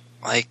that?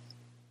 Like,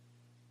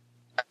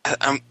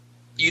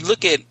 you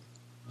look at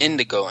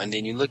Indigo and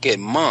then you look at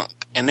Monk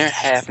and they're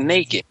half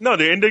naked. No,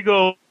 the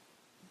Indigo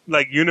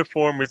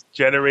uniform is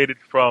generated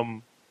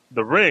from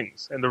the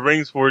rings, and the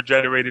rings were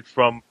generated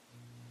from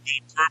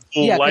the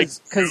purple light.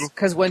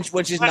 Because when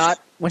she doesn't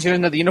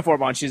have the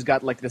uniform on, she's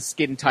got like the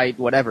skin tight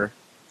whatever.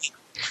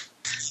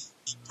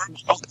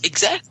 Oh,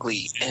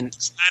 exactly, and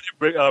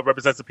that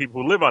represents the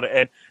people who live on it.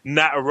 And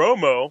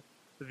Nataromo,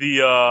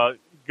 the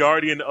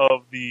guardian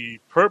of the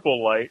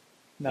purple light,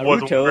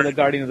 Naruto, the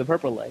guardian of the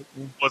purple light,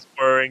 was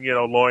wearing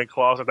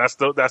loincloths. That's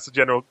the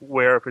general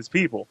wear of his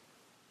people.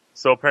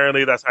 So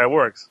apparently that's how it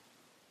works.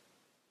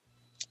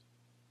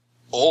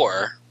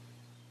 Or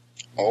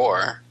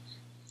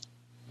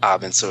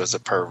Abensur is a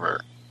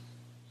pervert.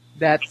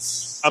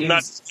 I'm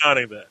not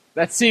discounting that.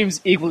 That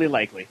seems equally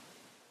likely.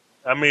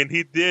 I mean,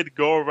 he did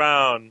go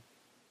around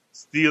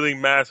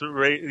stealing mass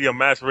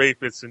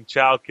rapists and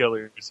child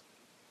killers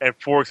and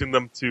forcing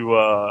them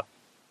to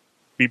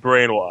be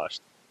brainwashed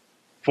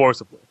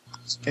forcibly.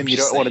 And you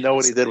don't want to know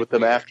what he did with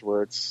them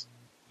afterwards.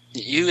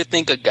 You would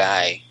think a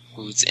guy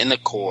who's in a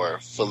corps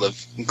full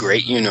of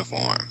great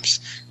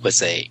uniforms would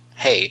say,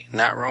 hey,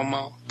 not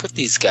Romo, put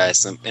these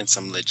guys in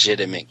some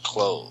legitimate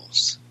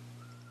clothes.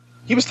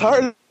 He was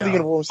tired of the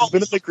uniforms. He's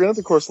been at the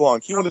Granite course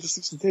long. He wanted to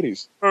see some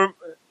titties. Hey.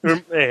 None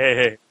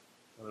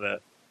of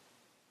that.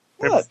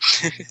 What?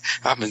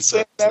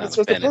 Abensur not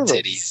a fan of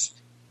titties.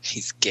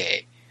 He's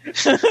gay.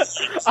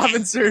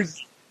 Abensur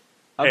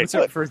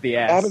prefers the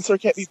ass. Abensur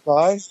can't be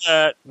bi?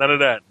 None of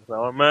that. That's not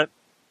what I meant.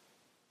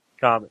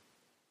 Comet.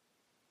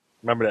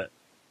 Remember that.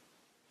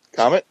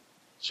 Comet?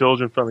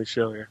 Children-friendly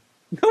show here.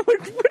 No, we're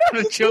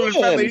not a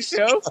children-friendly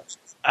show.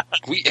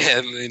 We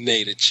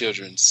alienated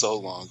children so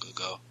long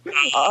ago.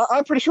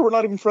 I'm pretty sure we're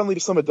not even friendly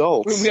to some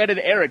adults. We added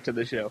Eric to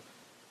the show.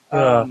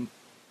 But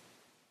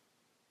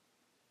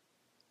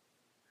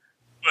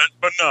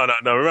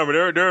no.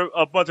 Remember, there are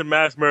a bunch of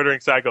mass murdering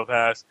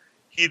psychopaths.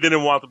 He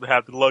didn't want them to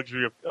have the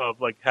luxury of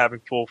having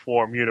full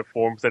form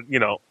uniforms that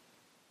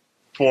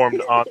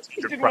formed on.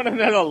 He didn't want them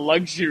to have the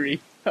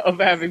luxury of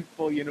having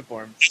full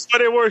uniforms. But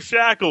they wore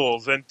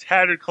shackles and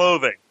tattered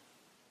clothing.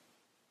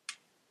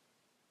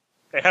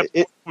 They have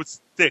with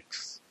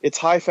sticks. It's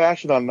high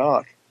fashion on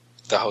knock.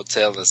 The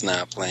hotel is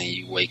not playing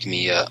You Wake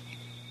Me Up.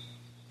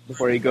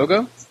 Before you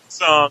go?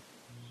 Song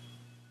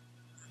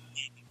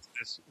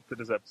for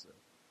this episode.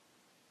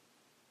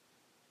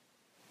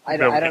 I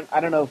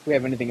don't know if we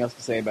have anything else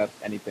to say about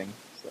anything.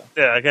 So.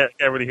 Yeah, I can't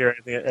really hear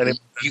anything.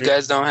 You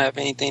guys don't have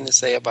anything to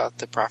say about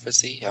the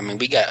prophecy? I mean,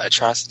 we got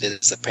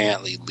Atrocitus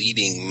apparently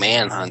leading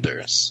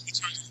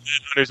manhunters.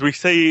 We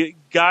say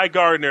Guy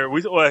Gardner,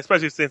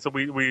 especially since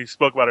we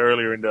spoke about it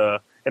earlier in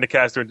the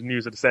cast during the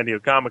news at the San Diego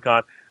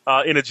Comic-Con,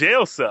 in a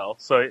jail cell.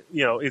 So,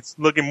 it's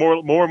looking more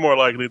and more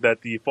likely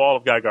that the fall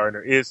of Guy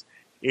Gardner is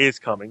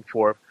coming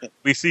forth.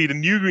 We see the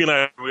new Green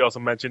Lantern we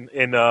also mentioned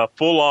in that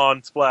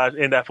full-on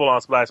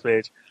splash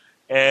page.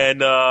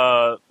 And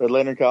Red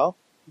Lantern Kyle?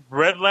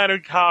 Red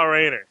Lantern Kyle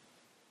Rayner,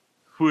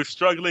 who is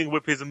struggling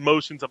with his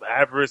emotions of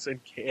avarice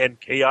and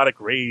chaotic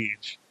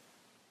rage.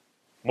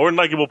 More than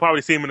likely, we'll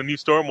probably see him in a new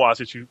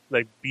Stormwatch issue,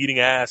 like beating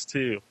ass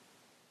too.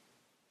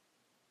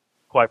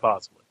 Quite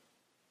possibly.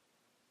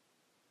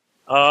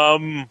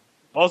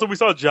 Also, we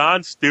saw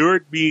Jon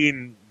Stewart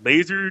being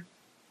lasered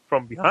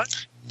from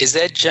behind. Is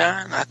that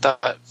John? I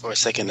thought for a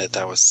second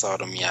that was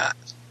Sodom Yacht.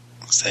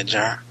 Is that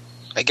John?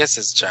 I guess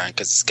it's John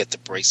because it's got the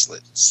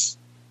bracelets.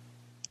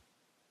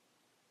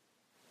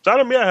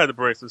 Sodom Yacht had the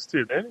bracelets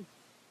too, didn't he?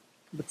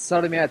 But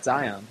Sodom Yacht's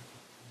Ion.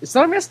 Is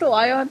Sodom Yacht still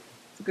Ion?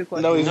 That's a good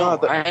question. No, he's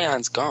not.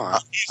 Ion's gone.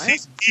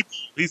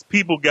 He's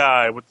people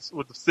guy with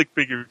the stick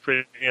figure,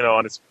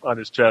 on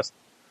his chest.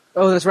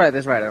 Oh, that's right. I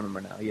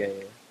remember now. Yeah.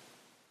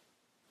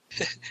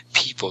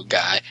 People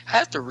guy. I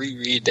have to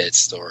reread that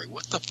story.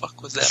 What the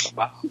fuck was that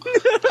about?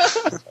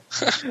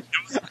 It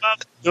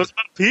was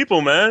about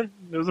people, man.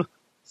 It was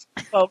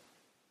about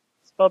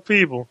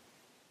people.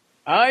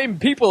 I'm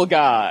People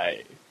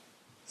Guy.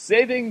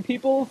 Saving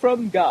people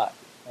from God.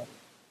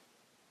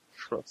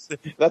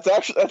 That's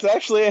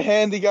actually a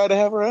handy guy to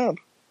have around.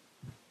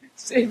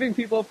 Saving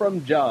people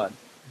from John.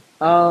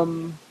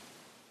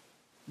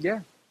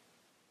 Yeah.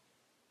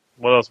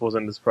 What else was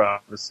in this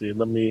prophecy?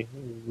 Let me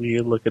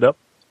look it up,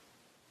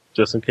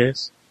 just in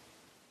case.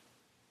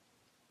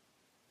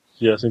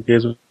 I'm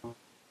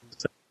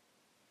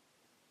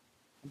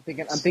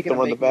thinking.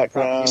 Someone in the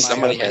background.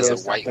 Somebody has a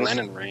white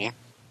linen ring.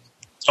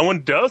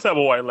 Someone does have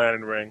a white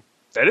lantern ring.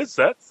 That's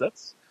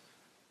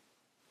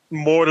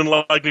more than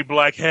likely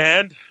Black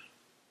Hand.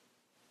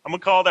 I'm gonna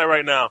call that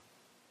right now.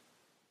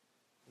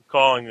 I'm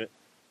calling it.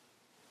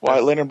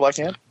 White Lantern, Black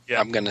Hand? Yeah.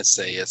 I'm gonna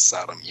say it's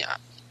Sodom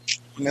Yacht.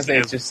 I'm just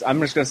gonna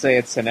say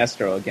it's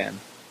Sinestro again.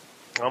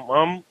 I'm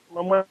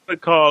gonna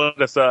call it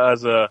as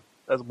a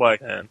Black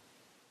Hand.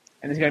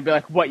 And he's gonna be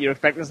like, "What? You're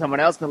expecting someone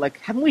else?" And they're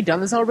like, "Haven't we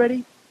done this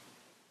already?"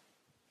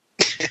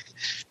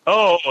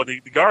 Oh,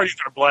 the Guardians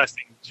are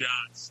blasting Jon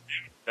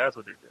Stewart. That's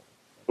what they're doing.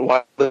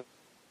 White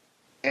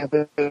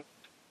Lantern.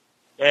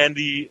 And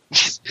the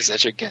Is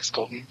that your guess,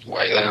 Colton?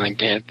 White Lantern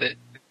Panther?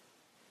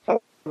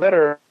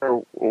 Letter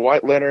or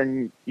White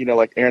Lantern,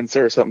 like Aaron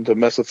Sir or something to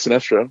mess with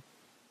Sinestro.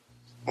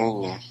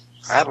 Ooh,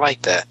 I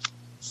like that.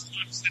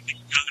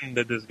 gun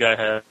that this guy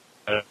had.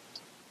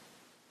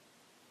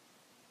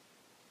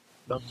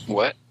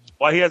 What?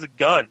 Why he has a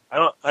gun?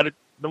 I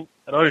don't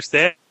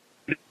understand.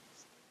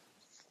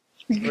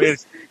 He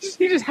just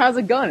has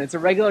a gun. It's a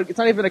regular. It's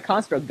not even a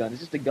construct gun.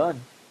 It's just a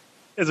gun.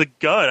 It's a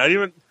gun. He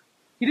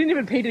didn't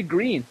even paint it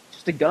green.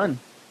 Just a gun.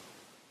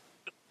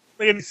 Doesn't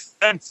make any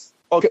sense.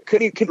 Okay,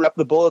 could he wrap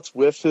the bullets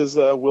with his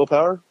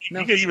willpower?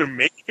 No. He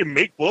can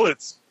make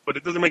bullets, but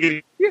it doesn't make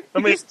any. Yeah,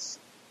 I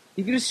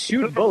he can just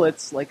shoot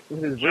bullets like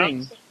with his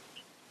ring.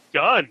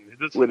 Gun.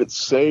 With its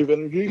save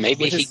energy?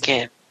 Maybe With he his-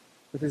 can't.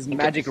 With his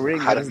magic ring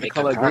How that to has the make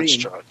color a green.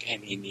 construct,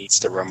 and he needs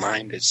to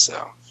remind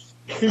himself.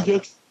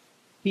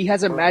 He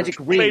has a magic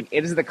ring.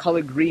 It is the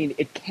color green.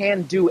 It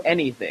can do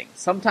anything.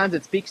 Sometimes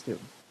it speaks to him.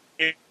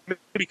 He may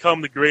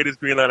become the greatest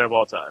Green Lantern of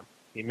all time.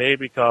 He may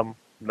become.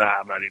 Nah,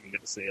 I'm not even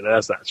going to say it.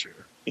 That's not true.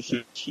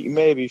 He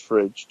may be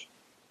fridged.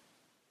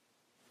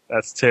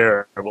 That's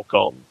terrible,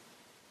 Colton.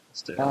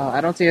 That's terrible.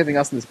 I don't see anything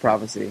else in this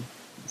prophecy.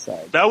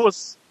 Besides.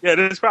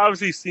 This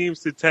prophecy seems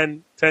to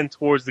tend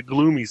towards the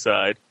gloomy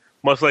side,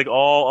 much like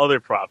all other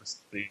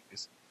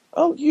prophecies.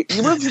 Oh, you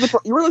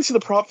really see the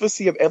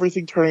prophecy of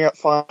everything turning out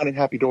fine in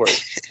Happy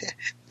Doors.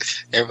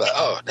 Everybody,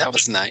 oh, that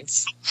was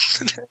nice.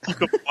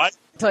 What? I'll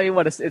tell you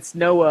what, it's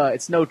no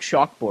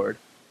chalkboard.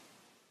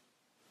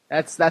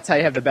 That's how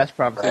you have the best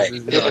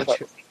prophecies.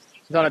 Right.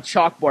 It's on a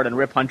chalkboard in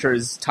Rip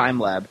Hunter's time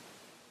lab.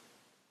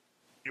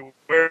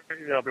 Beware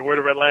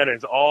the Red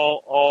Lanterns.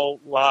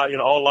 All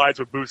lies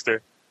with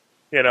Booster.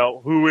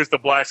 Who is the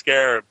Black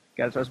Scarab?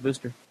 Gotta trust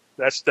Booster.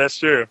 That's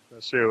true.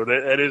 That's true.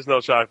 That is no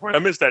chalkboard. I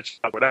missed that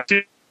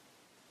chalkboard.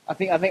 I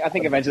think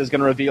eventually it's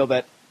going to reveal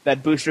that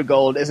Booster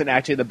Gold isn't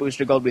actually the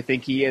Booster Gold we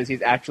think he is.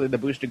 He's actually the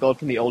Booster Gold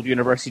from the old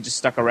universe. He just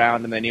stuck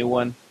around in the new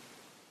one.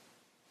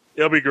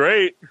 It'll be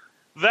great.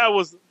 That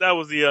was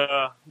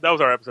our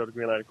episode of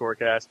Green Lantern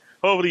Corecast.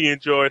 Hopefully you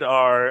enjoyed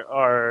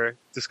our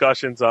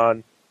discussions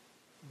on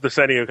the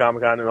San Diego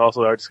Comic Con and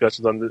also our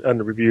discussions on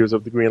the reviews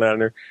of the Green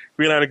Lantern,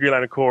 Green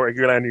Lantern Corps, and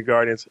Green Lantern New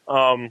Guardians.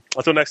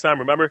 Until next time,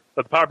 remember,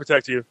 let the power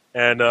protect you,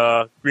 and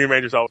Green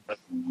Ranger's always best.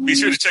 Be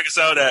sure to check us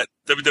out at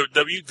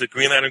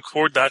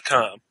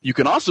www.thegreenlanterncorps.com. You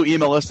can also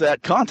email us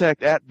at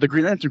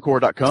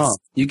contact@thegreenlanterncorps.com.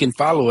 You can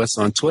follow us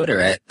on Twitter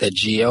at the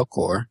GL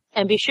Corps.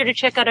 And be sure to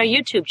check out our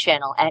YouTube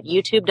channel at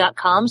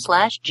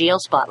youtube.com/GL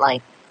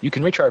Spotlight. You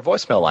can reach our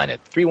voicemail line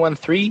at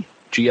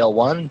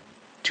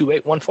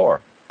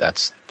 313-GL1-2814.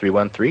 That's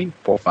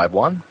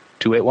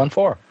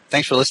 313-451-2814.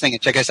 Thanks for listening,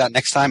 and check us out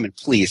next time, and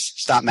please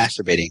stop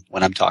masturbating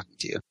when I'm talking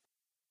to you.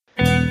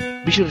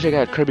 Be sure to check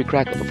out Kirby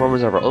Crackle,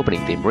 performers of our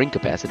opening theme Ring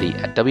Capacity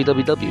at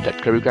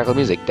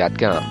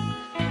www.kirbykracklemusic.com.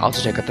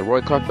 Also check out the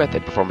Roy Clark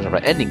Method, performers of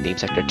our ending theme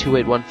Sector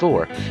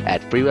 2814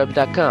 at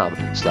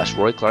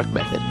freeweb.com/Roy Clark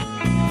Method.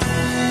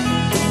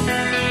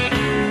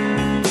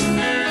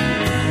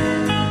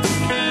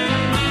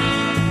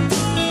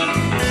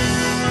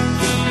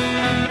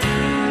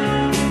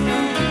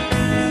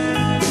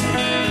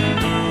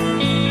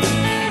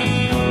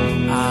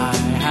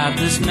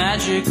 this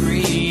magic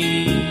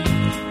green.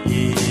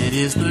 It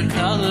is the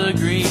color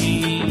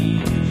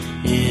green.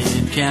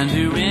 It can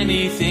do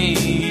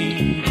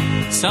anything.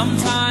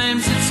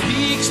 Sometimes it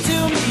speaks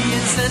to me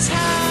and says,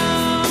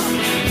 how?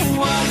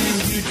 What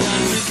have you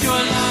done with your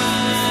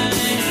life?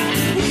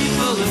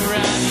 People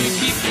around you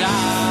keep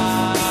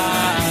dying.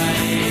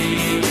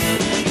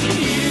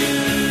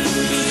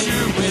 Use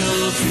your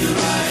will to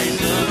right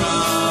the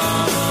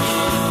wrong.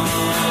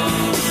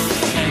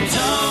 And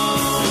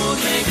don't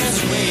make us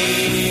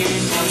wait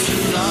for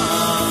too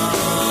long.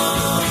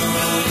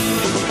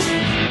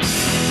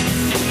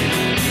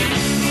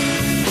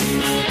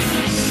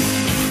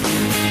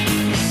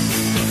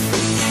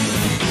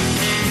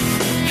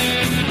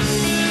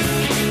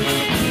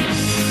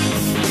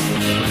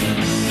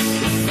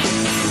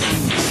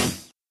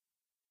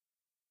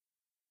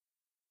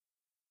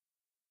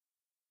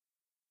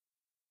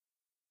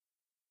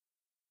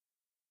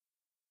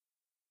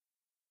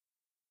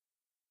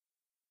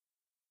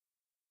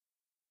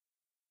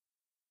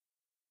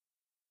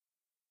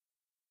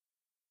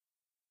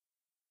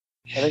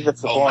 I think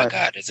that's the Oh point. my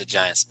god, it's a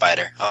giant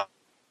spider. Oh,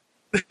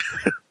 Oh my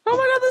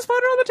god, there's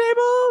spider on the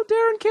table!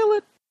 Darren, kill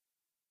it!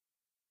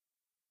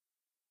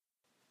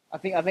 I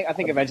think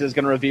eventually it's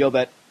going to reveal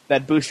that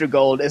Booster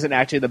Gold isn't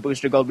actually the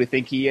Booster Gold we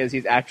think he is.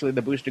 He's actually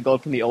the Booster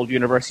Gold from the old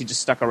universe. He just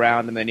stuck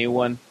around in the new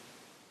one.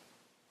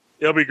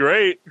 It'll be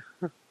great,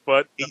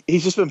 but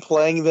He's just been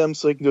playing them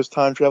so he can do his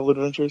time travel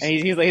adventures. And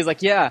he's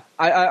like, yeah,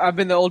 I've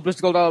been the old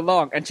Booster Gold all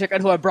along, and check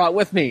out who I brought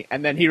with me.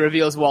 And then he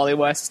reveals Wally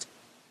West.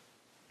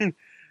 oh,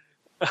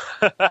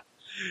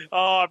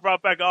 I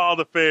brought back all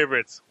the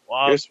favorites.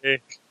 Wow.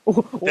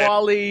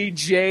 Wally,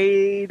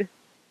 Jade.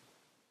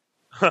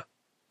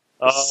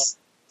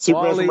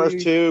 Superman from Wally,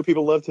 Earth 2,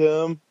 people loved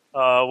him.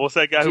 What's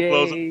that guy who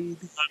blows Jade.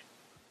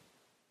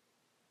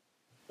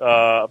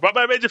 brought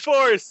back Major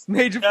Force.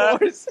 Major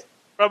Force.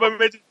 Brought back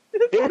Major.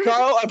 Here,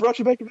 Kyle, I brought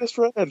you back your best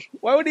friend.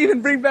 Why would he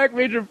even bring back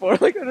Major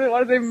Force? Like, why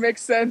does it even make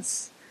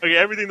sense? Okay,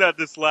 everything that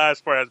this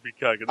last part has to be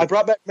cut. I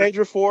brought back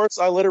Major Force.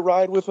 I let him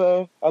ride with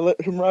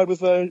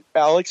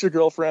Alex, your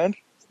girlfriend.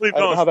 Sleep I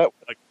don't know how that.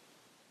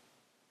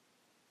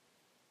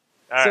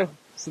 All right.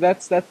 So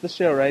that's the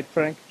show, right,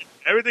 Frank?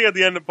 Everything at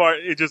the end of the part,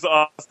 it just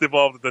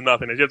devolved into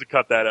nothing. You have to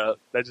cut that out.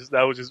 That's just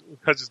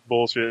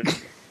bullshit.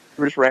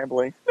 We're just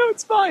rambling. No,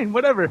 it's fine.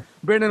 Whatever.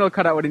 Brandon will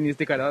cut out what he needs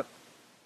to cut out.